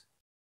zones.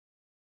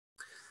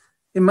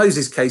 In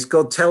Moses' case,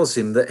 God tells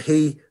him that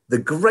he, the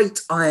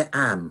great I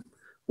am,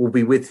 will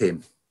be with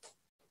him.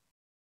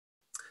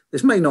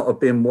 This may not have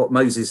been what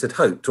Moses had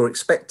hoped or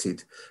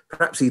expected.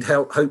 Perhaps he'd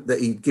hoped that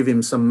he'd give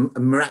him some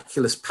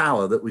miraculous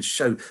power that would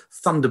show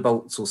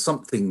thunderbolts or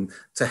something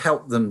to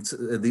help them,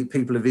 the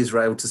people of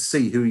Israel, to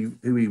see who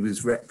he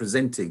was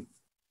representing.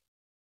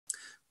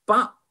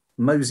 But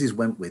Moses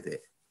went with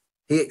it.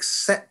 He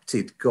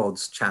accepted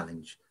God's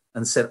challenge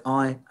and said,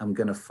 I am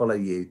going to follow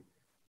you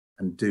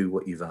and do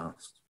what you've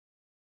asked.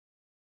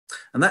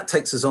 And that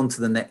takes us on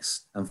to the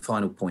next and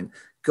final point.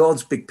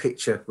 God's big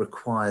picture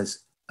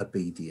requires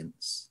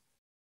obedience.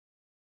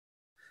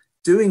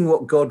 Doing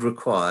what God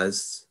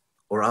requires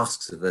or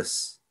asks of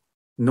us,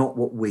 not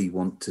what we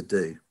want to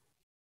do.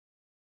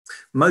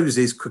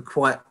 Moses could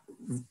quite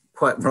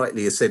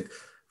rightly have said,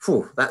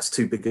 that's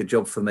too big a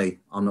job for me.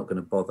 I'm not going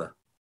to bother.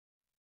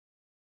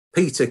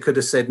 Peter could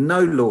have said,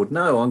 no, Lord,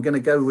 no, I'm going to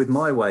go with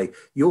my way.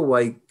 Your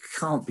way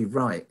can't be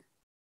right.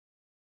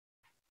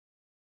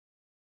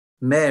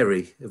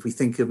 Mary, if we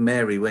think of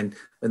Mary, when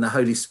the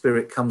Holy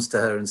Spirit comes to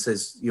her and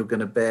says, you're going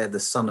to bear the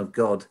Son of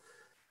God,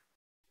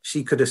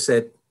 she could have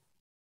said,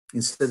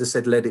 instead of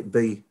said, let it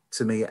be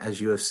to me as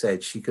you have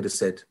said, she could have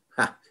said,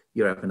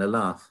 you're having a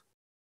laugh.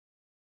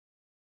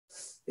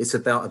 It's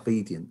about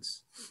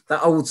obedience.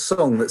 That old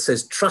song that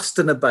says, trust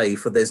and obey,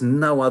 for there's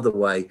no other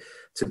way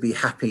to be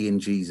happy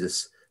in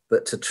Jesus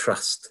but to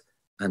trust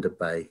and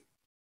obey.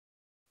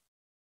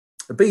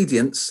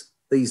 Obedience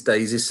these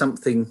days is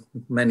something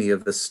many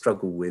of us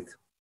struggle with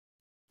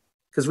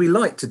because we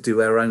like to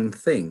do our own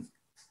thing.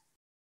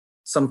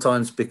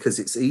 Sometimes because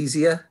it's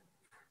easier,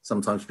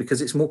 sometimes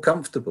because it's more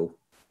comfortable.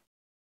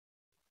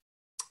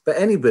 But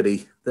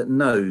anybody that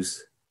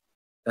knows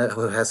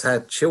who has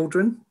had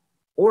children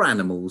or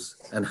animals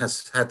and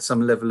has had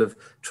some level of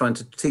trying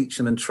to teach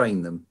them and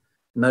train them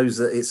knows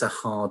that it's a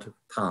hard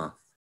path.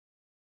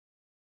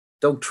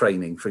 Dog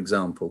training, for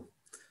example,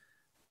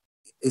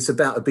 it's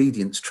about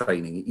obedience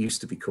training, it used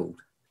to be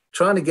called.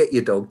 Trying to get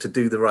your dog to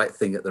do the right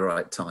thing at the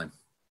right time.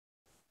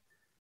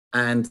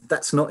 And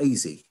that's not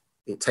easy.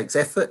 It takes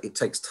effort, it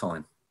takes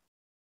time.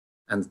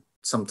 And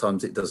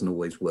sometimes it doesn't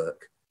always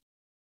work.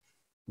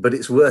 But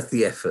it's worth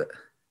the effort.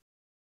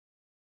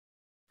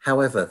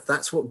 However,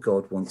 that's what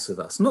God wants of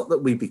us. Not that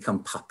we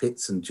become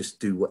puppets and just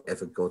do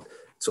whatever God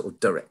sort of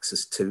directs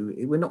us to.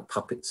 We're not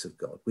puppets of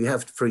God. We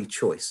have free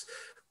choice.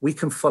 We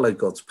can follow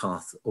God's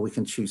path or we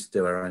can choose to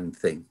do our own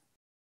thing.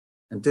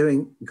 And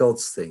doing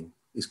God's thing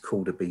is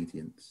called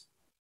obedience.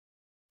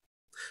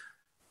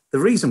 The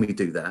reason we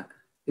do that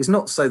is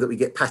not so that we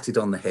get patted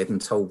on the head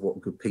and told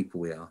what good people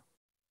we are.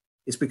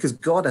 It's because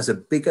God has a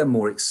bigger,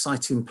 more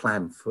exciting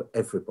plan for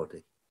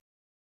everybody.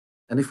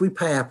 And if we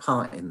play our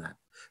part in that,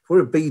 if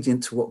we're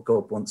obedient to what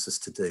God wants us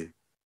to do,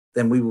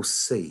 then we will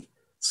see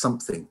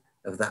something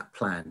of that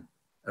plan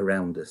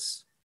around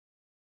us.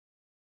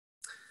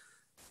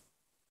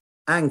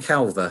 Anne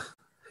Calver,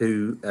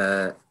 who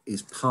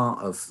is part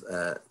of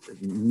the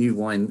New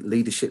Wine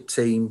leadership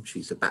team.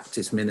 She's a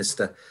Baptist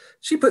minister.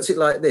 She puts it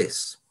like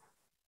this.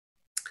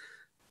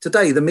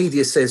 Today, the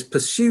media says,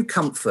 pursue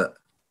comfort,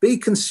 be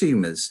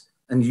consumers,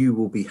 and you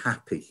will be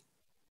happy.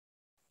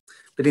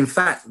 But in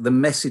fact, the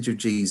message of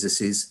Jesus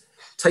is,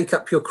 take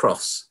up your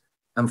cross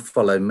and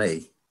follow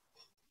me.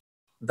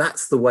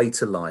 That's the way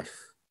to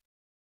life.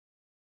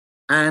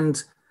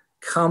 And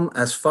come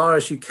as far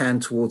as you can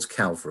towards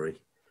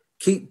Calvary.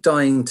 Keep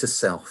dying to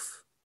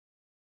self.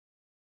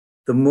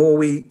 The more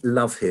we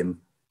love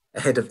him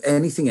ahead of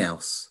anything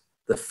else,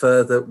 the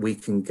further we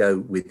can go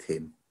with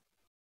him,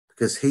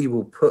 because we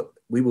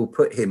will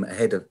put him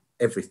ahead of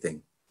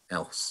everything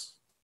else.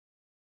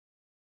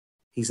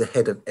 He's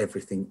ahead of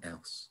everything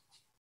else.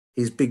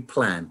 His big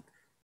plan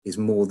is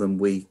more than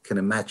we can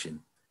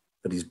imagine,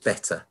 but is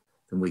better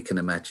than we can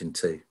imagine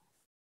too.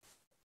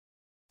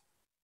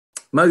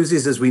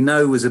 Moses, as we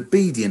know, was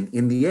obedient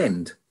in the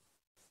end.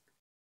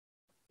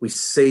 We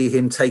see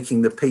him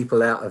taking the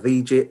people out of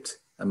Egypt,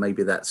 and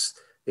maybe that's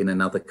in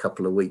another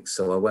couple of weeks,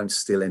 so I won't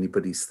steal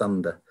anybody's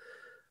thunder.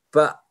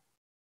 But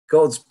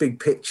God's big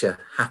picture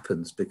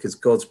happens because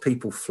God's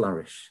people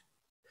flourish.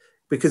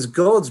 Because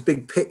God's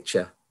big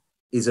picture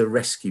is a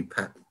rescue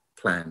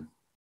plan.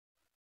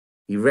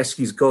 He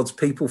rescues God's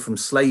people from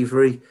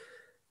slavery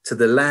to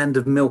the land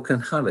of milk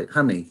and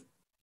honey.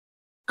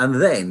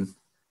 And then,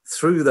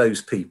 through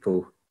those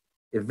people,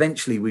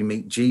 eventually we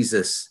meet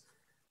Jesus,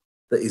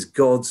 that is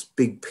God's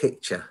big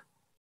picture,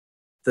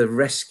 the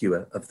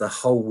rescuer of the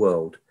whole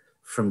world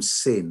from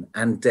sin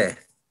and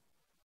death,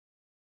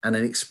 and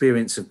an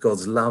experience of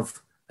God's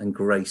love and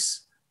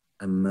grace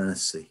and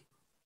mercy.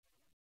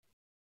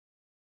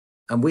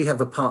 And we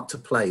have a part to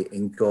play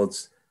in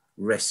God's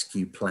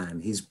rescue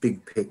plan, his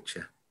big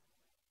picture.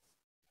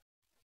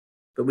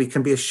 But we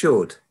can be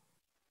assured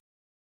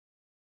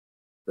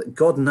that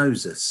God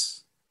knows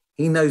us.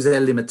 He knows our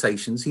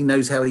limitations. He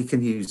knows how he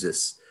can use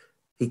us.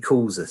 He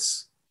calls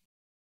us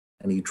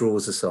and he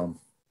draws us on.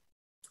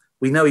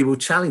 We know he will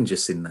challenge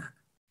us in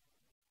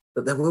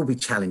that there will be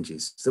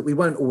challenges, that we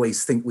won't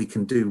always think we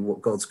can do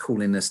what God's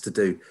calling us to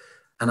do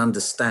and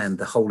understand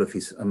the whole of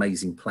his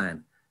amazing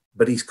plan.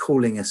 But he's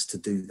calling us to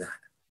do that.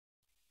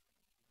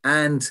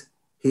 And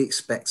he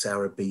expects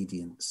our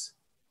obedience,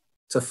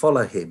 to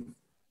follow him,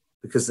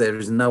 because there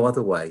is no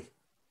other way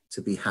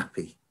to be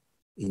happy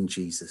in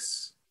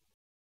Jesus.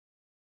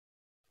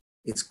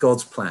 It's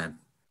God's plan,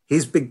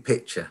 his big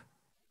picture,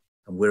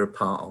 and we're a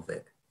part of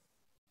it.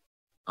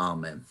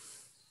 Amen.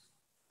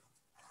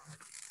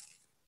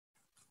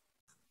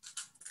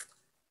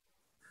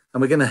 And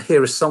we're going to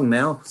hear a song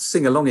now.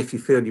 Sing along if you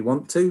feel you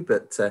want to,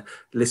 but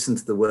listen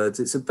to the words.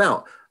 It's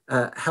about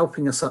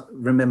helping us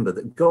remember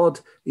that God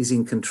is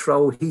in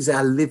control. He's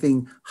our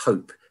living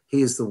hope.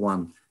 He is the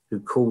one who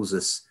calls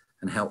us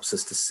and helps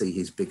us to see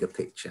his bigger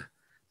picture.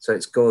 So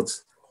it's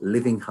God's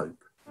living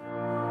hope.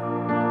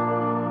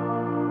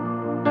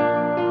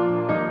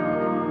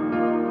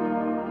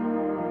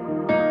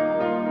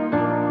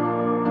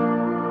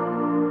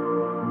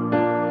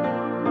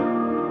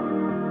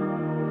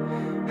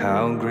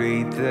 How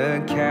great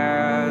the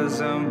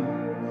chasm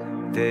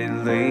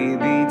that lay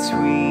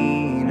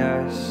between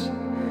us,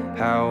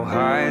 how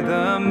high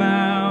the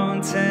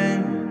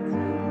mountain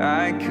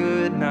I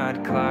could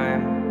not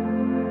climb.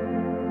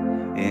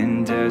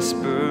 In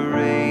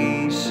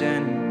desperation,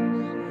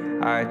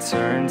 I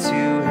turned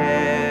to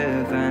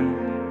heaven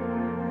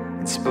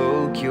and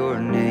spoke your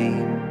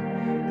name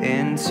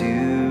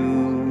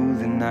into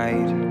the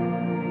night.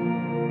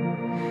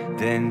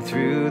 Then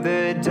through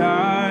the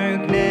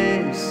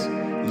darkness,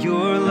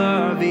 your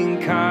loving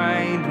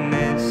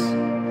kindness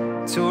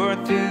tore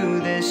through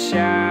the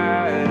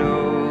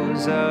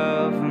shadows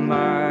of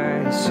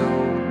my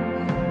soul.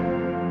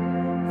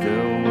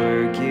 The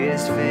work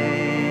is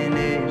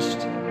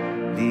finished,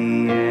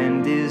 the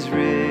end is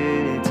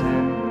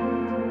written.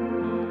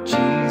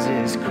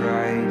 Jesus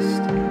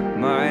Christ,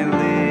 my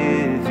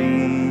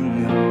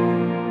living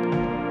hope.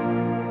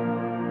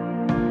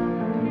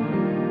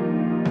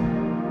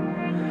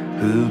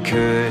 Who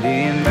could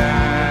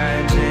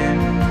imagine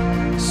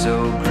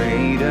so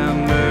great a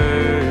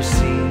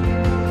mercy?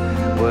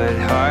 What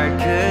heart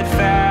could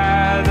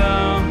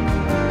fathom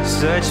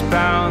such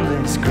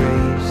boundless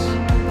grace?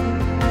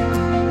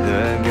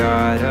 The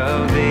God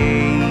of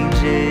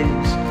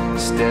ages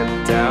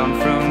stepped down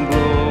from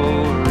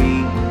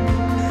glory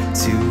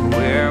to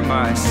wear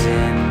my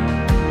sin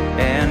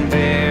and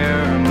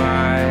bear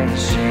my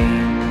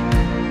shame.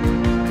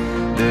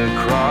 The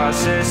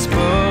cross has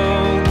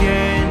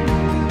spoken,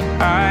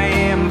 I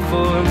am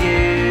forgiven.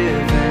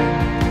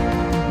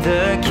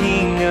 The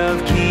King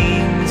of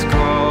Kings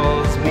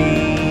calls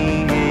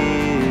me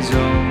his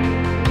own.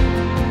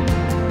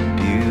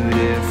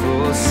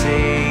 Beautiful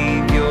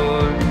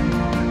Savior,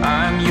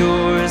 I'm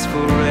yours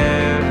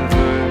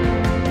forever.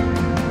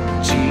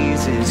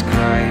 Jesus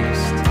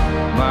Christ,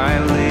 my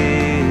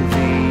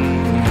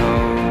living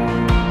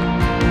hope.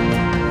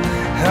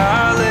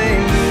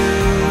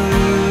 Hallelujah,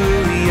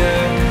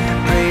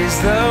 praise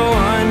the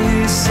one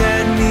who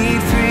set me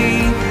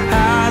free.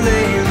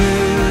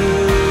 Hallelujah.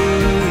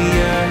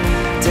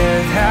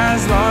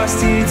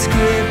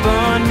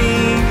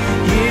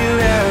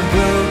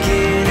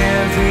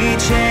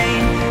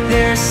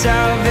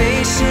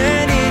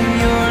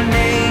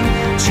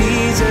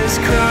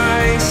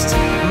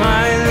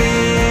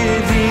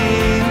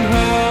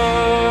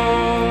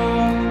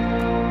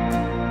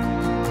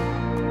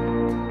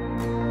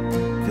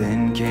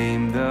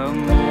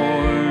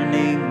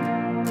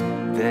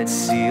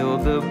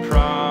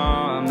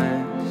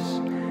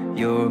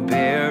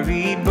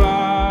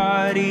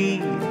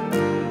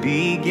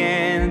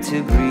 began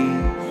to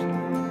breathe.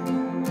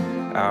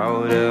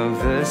 Out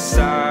of the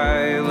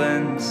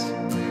silence,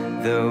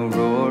 the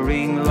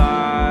roaring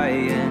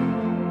lion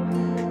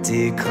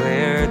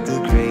declared the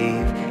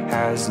grave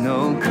has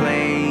no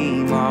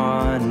claim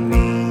on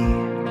me.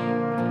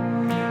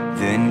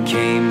 Then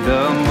came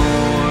the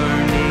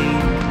morning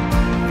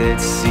that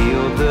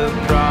sealed the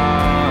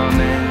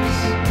promise.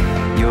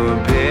 Your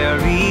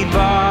buried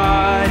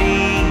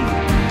body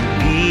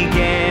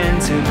began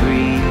to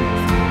breathe.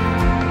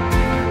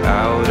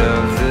 Out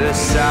of the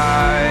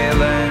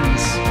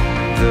silence,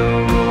 the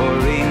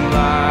roaring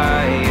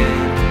lion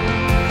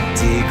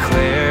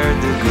declared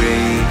the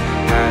grave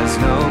has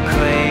no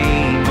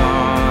claim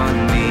on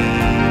me.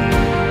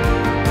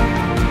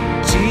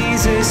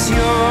 Jesus,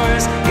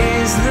 yours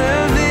is the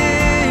victory.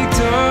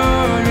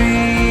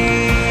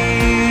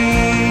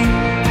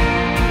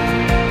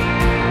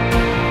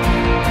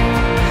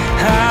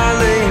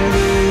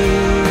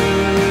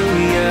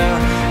 Hallelujah,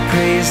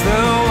 praise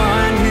the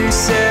one who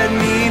set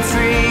me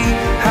free.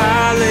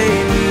 Hallelujah,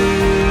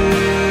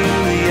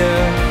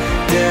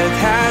 death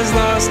has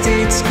lost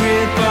its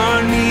grip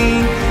on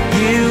me.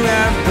 You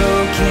have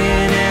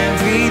broken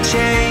every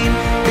chain.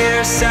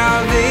 There's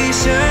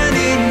salvation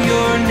in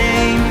your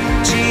name,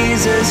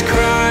 Jesus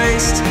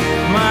Christ,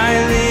 my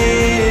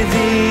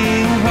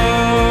living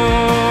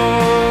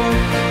hope.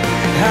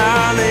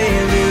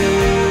 Hallelujah,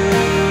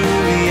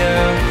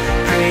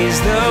 praise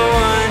the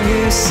one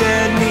who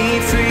set me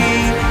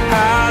free.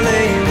 Hallelujah,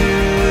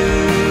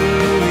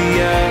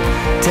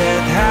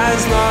 death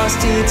has lost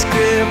its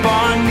grip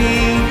on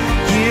me.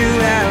 You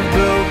have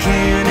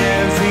broken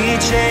every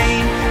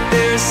chain.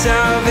 There's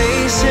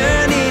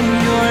salvation in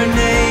your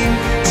name,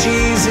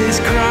 Jesus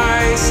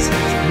Christ,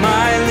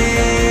 my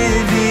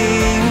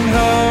living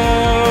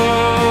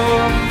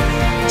hope.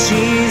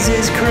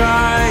 Jesus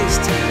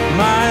Christ,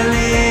 my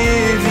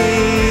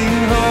living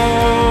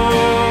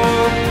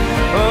hope.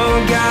 Oh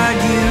God,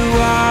 you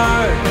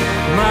are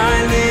my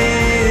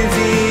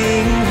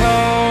living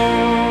hope.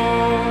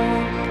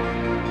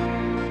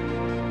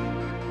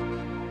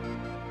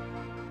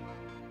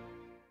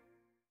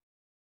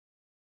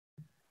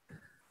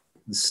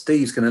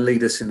 Steve's going to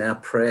lead us in our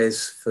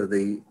prayers for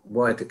the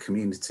wider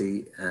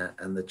community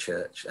and the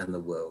church and the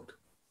world.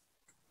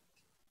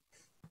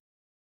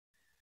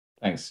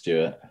 Thanks,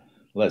 Stuart.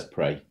 Let's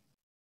pray.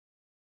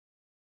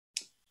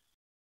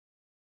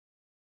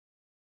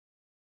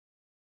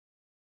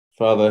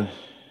 Father,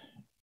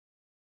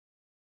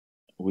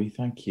 we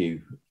thank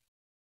you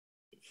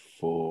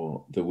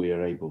for that we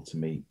are able to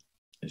meet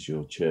as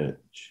your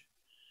church.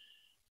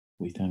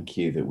 We thank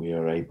you that we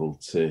are able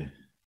to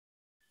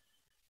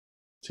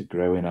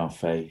grow in our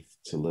faith,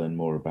 to learn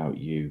more about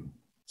you,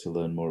 to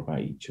learn more about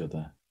each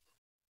other,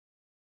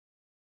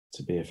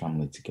 to be a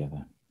family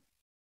together.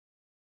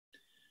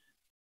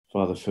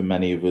 Father, for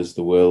many of us,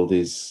 the world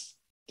is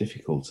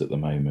difficult at the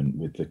moment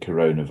with the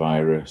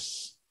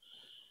coronavirus.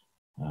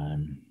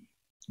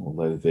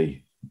 Although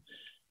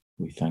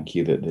we thank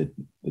you that the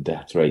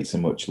death rates are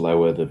much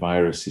lower, the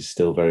virus is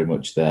still very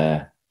much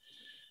there.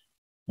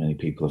 Many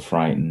people are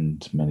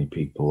frightened. Many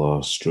people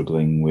are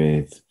struggling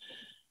with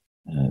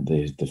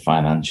the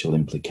financial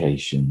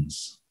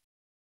implications.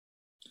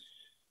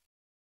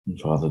 And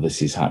Father,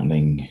 this is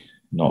happening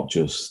not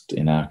just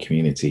in our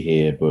community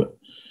here, but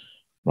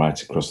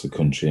right across the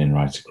country and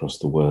right across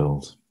the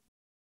world.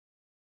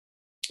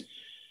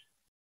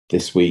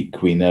 This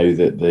week, we know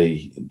that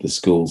the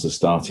schools are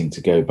starting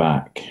to go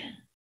back,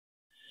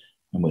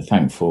 and we're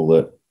thankful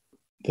that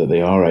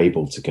they are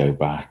able to go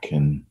back,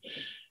 and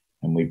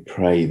we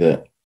pray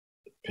that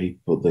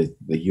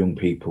the young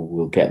people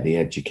will get the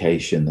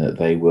education that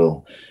they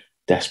will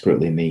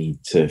desperately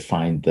need to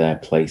find their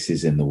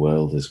places in the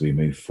world as we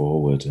move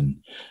forward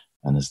and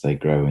as they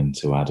grow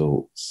into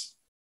adults.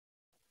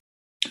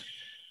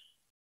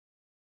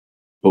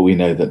 But we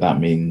know that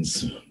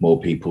means more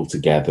people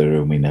together,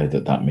 and we know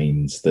that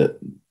means that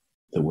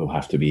we'll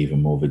have to be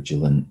even more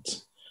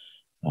vigilant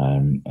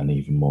and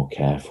even more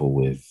careful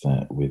with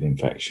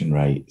infection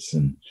rates.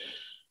 And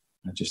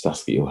I just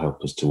ask that you'll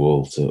help us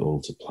all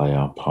to play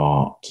our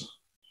part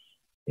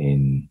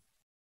in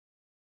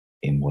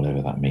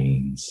whatever that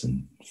means,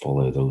 and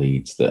follow the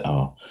leads that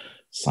our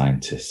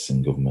scientists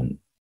and government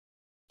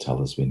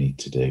tell us we need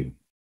to do.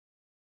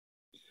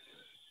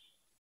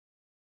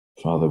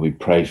 Father, we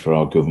pray for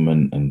our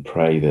government and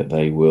pray that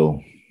they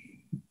will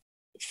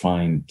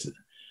find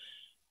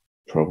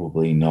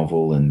probably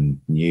novel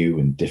and new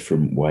and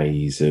different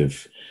ways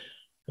of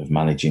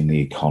managing the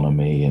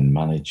economy and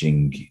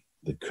managing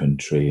the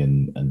country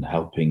and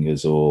helping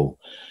us all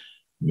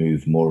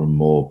move more and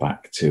more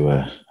back to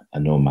a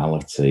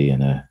normality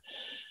and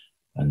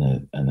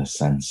a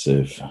sense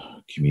of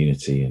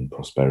community and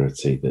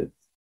prosperity that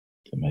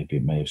maybe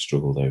may have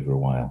struggled over a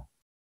while.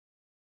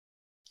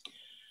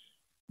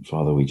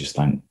 Father, we just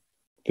thank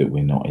that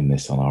we're not in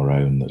this on our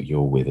own, that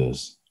you're with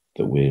us,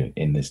 that we're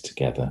in this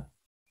together.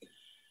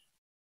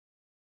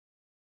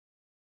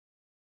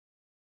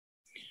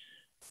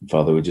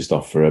 Father, we just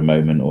offer a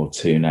moment or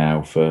two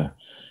now for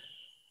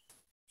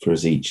for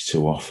us each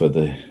to offer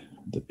the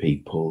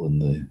people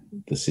and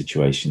the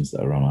situations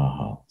that are on our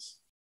hearts.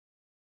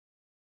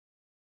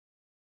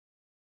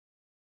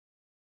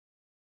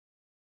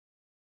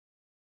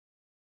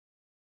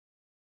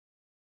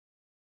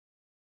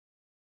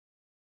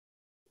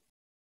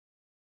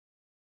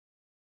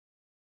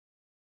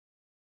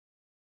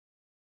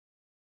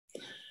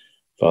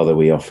 Father,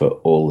 we offer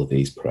all of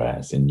these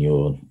prayers in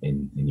your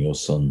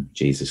Son,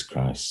 Jesus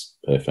Christ's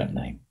perfect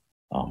name.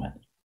 Amen.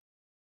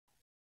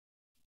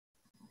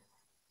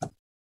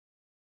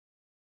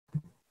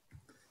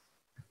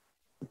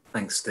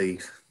 Thanks,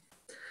 Steve.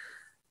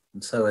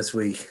 And so as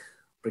we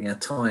bring our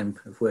time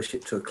of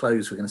worship to a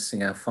close, we're going to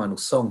sing our final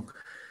song,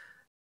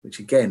 which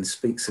again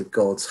speaks of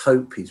God's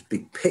hope, his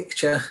big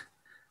picture,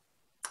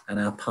 and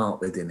our part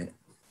within it,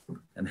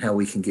 and how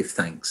we can give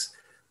thanks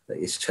that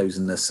he's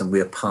chosen us and we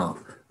are part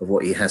of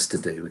what he has to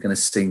do. We're going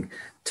to sing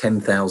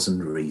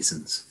 10,000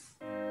 Reasons.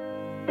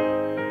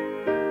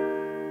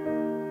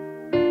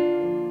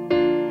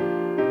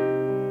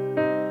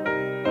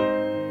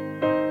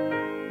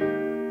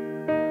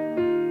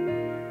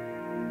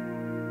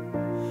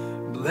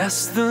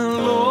 Bless the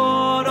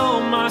Lord, oh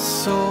my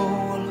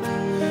soul,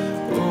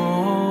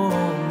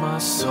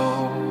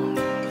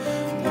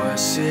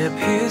 worship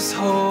his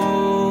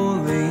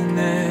holy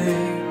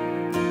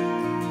name.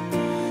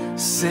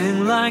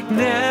 Sing like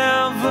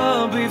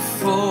never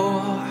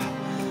before,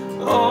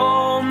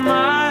 oh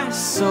my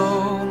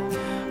soul,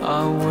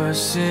 I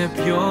worship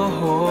your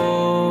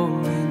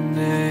holy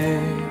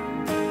name.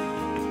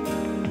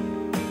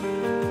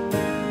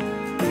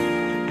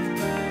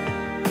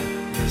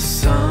 The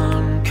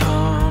sun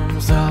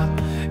comes up,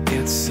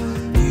 it's a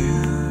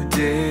new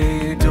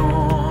day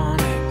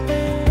dawning.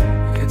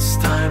 It's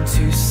time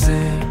to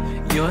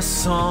sing your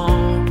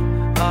song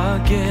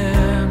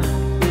again.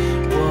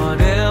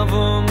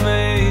 Whatever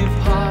may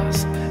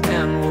pass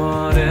and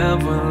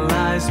whatever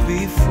lies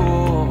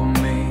before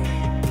me,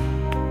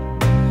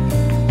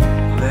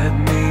 let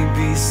me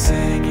be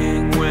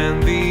singing when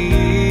the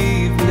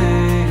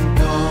evening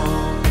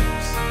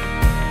comes.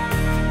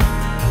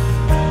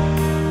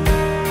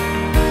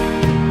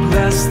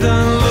 Bless the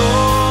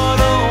Lord,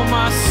 oh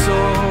my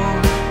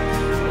soul,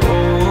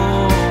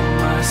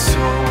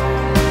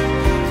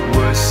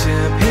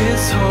 worship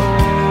his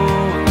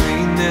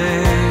holy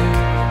name.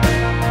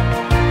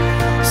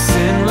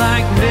 Sing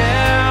like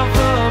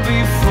never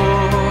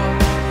before,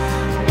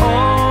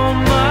 oh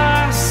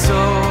my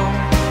soul,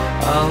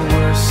 I'll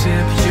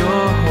worship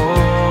your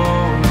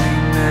holy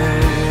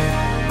name.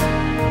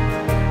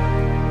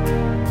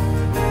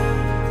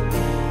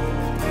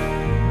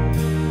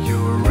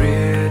 You're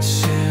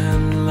rich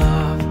in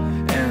love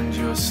and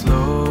you're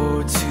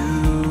slow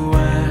to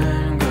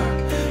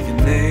anger. Your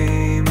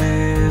name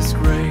is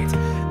great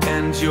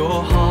and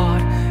your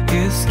heart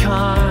is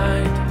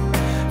kind.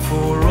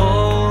 For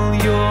all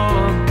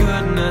your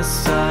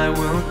goodness I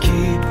will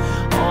keep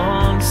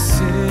on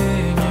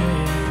singing.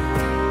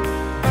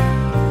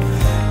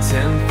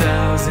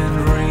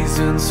 10,000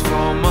 reasons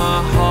for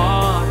my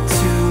heart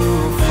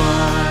to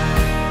find.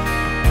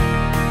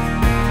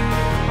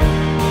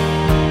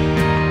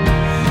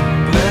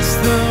 Bless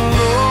the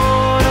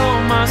Lord, oh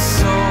my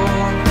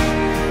soul,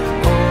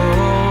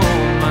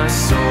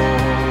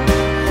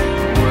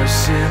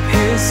 worship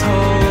his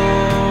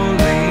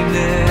holy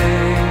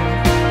name.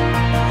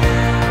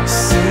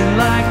 Sing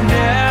like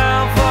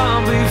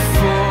never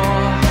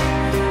before,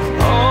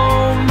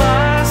 oh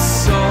my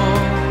soul,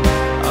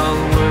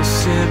 I'll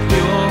worship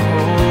your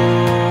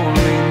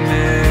holy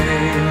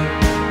name.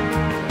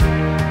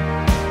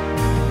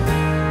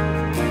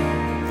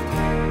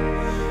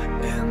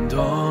 And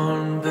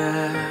on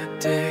that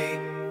day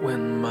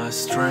when my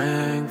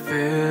strength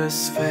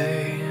is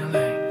failing,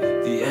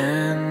 the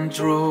end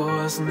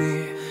draws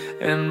near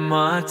and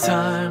my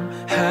time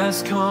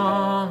has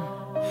come,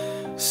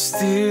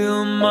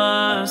 still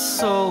my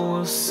soul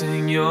will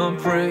sing your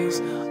praise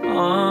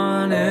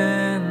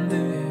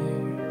unending.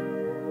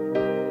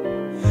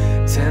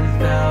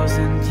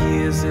 10,000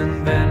 years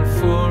and then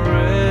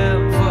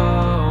forevermore.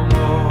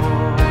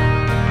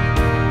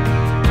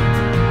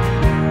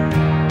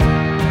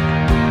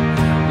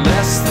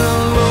 Bless the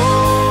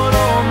Lord,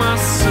 oh my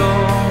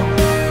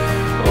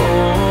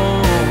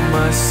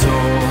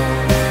soul,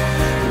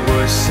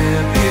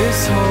 worship his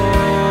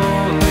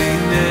holy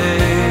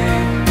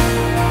name.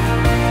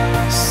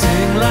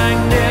 Sing like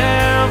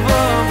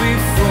never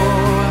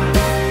before,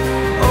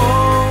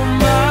 oh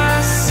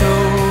my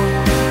soul,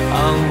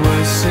 I'll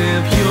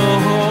worship your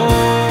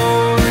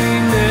holy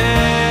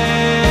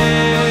name.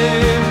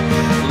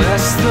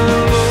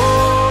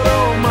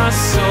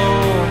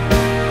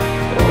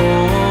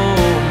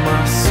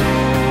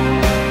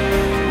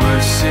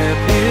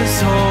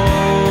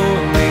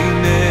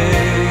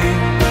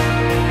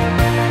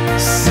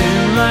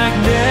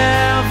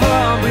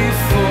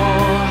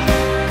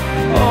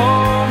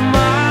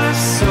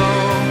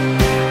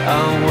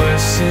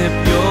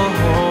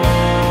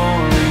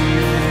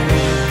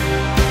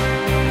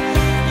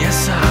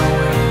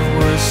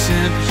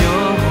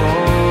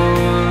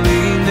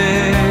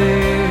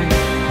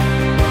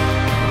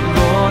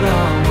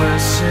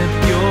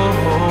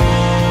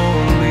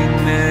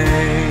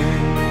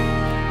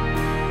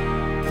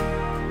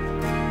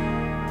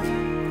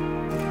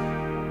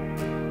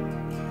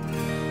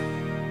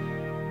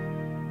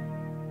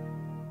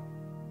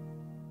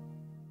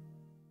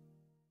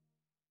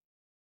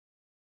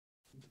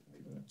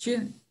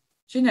 do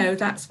you know,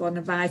 that's one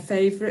of my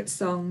favourite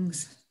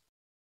songs.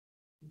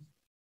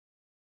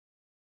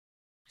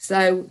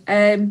 So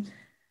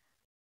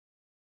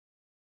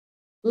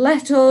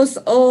let us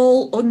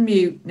all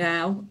unmute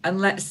now and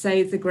let's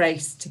say the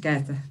grace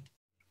together.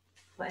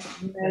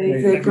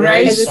 May the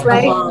grace of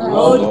our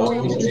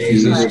Lord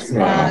Jesus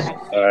Christ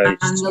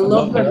and the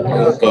love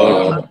of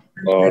God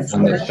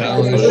and the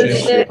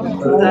fellowship of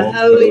the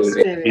Holy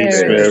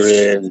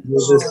Spirit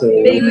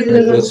be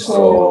with us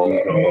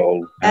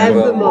all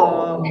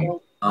evermore.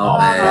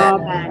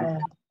 Amen.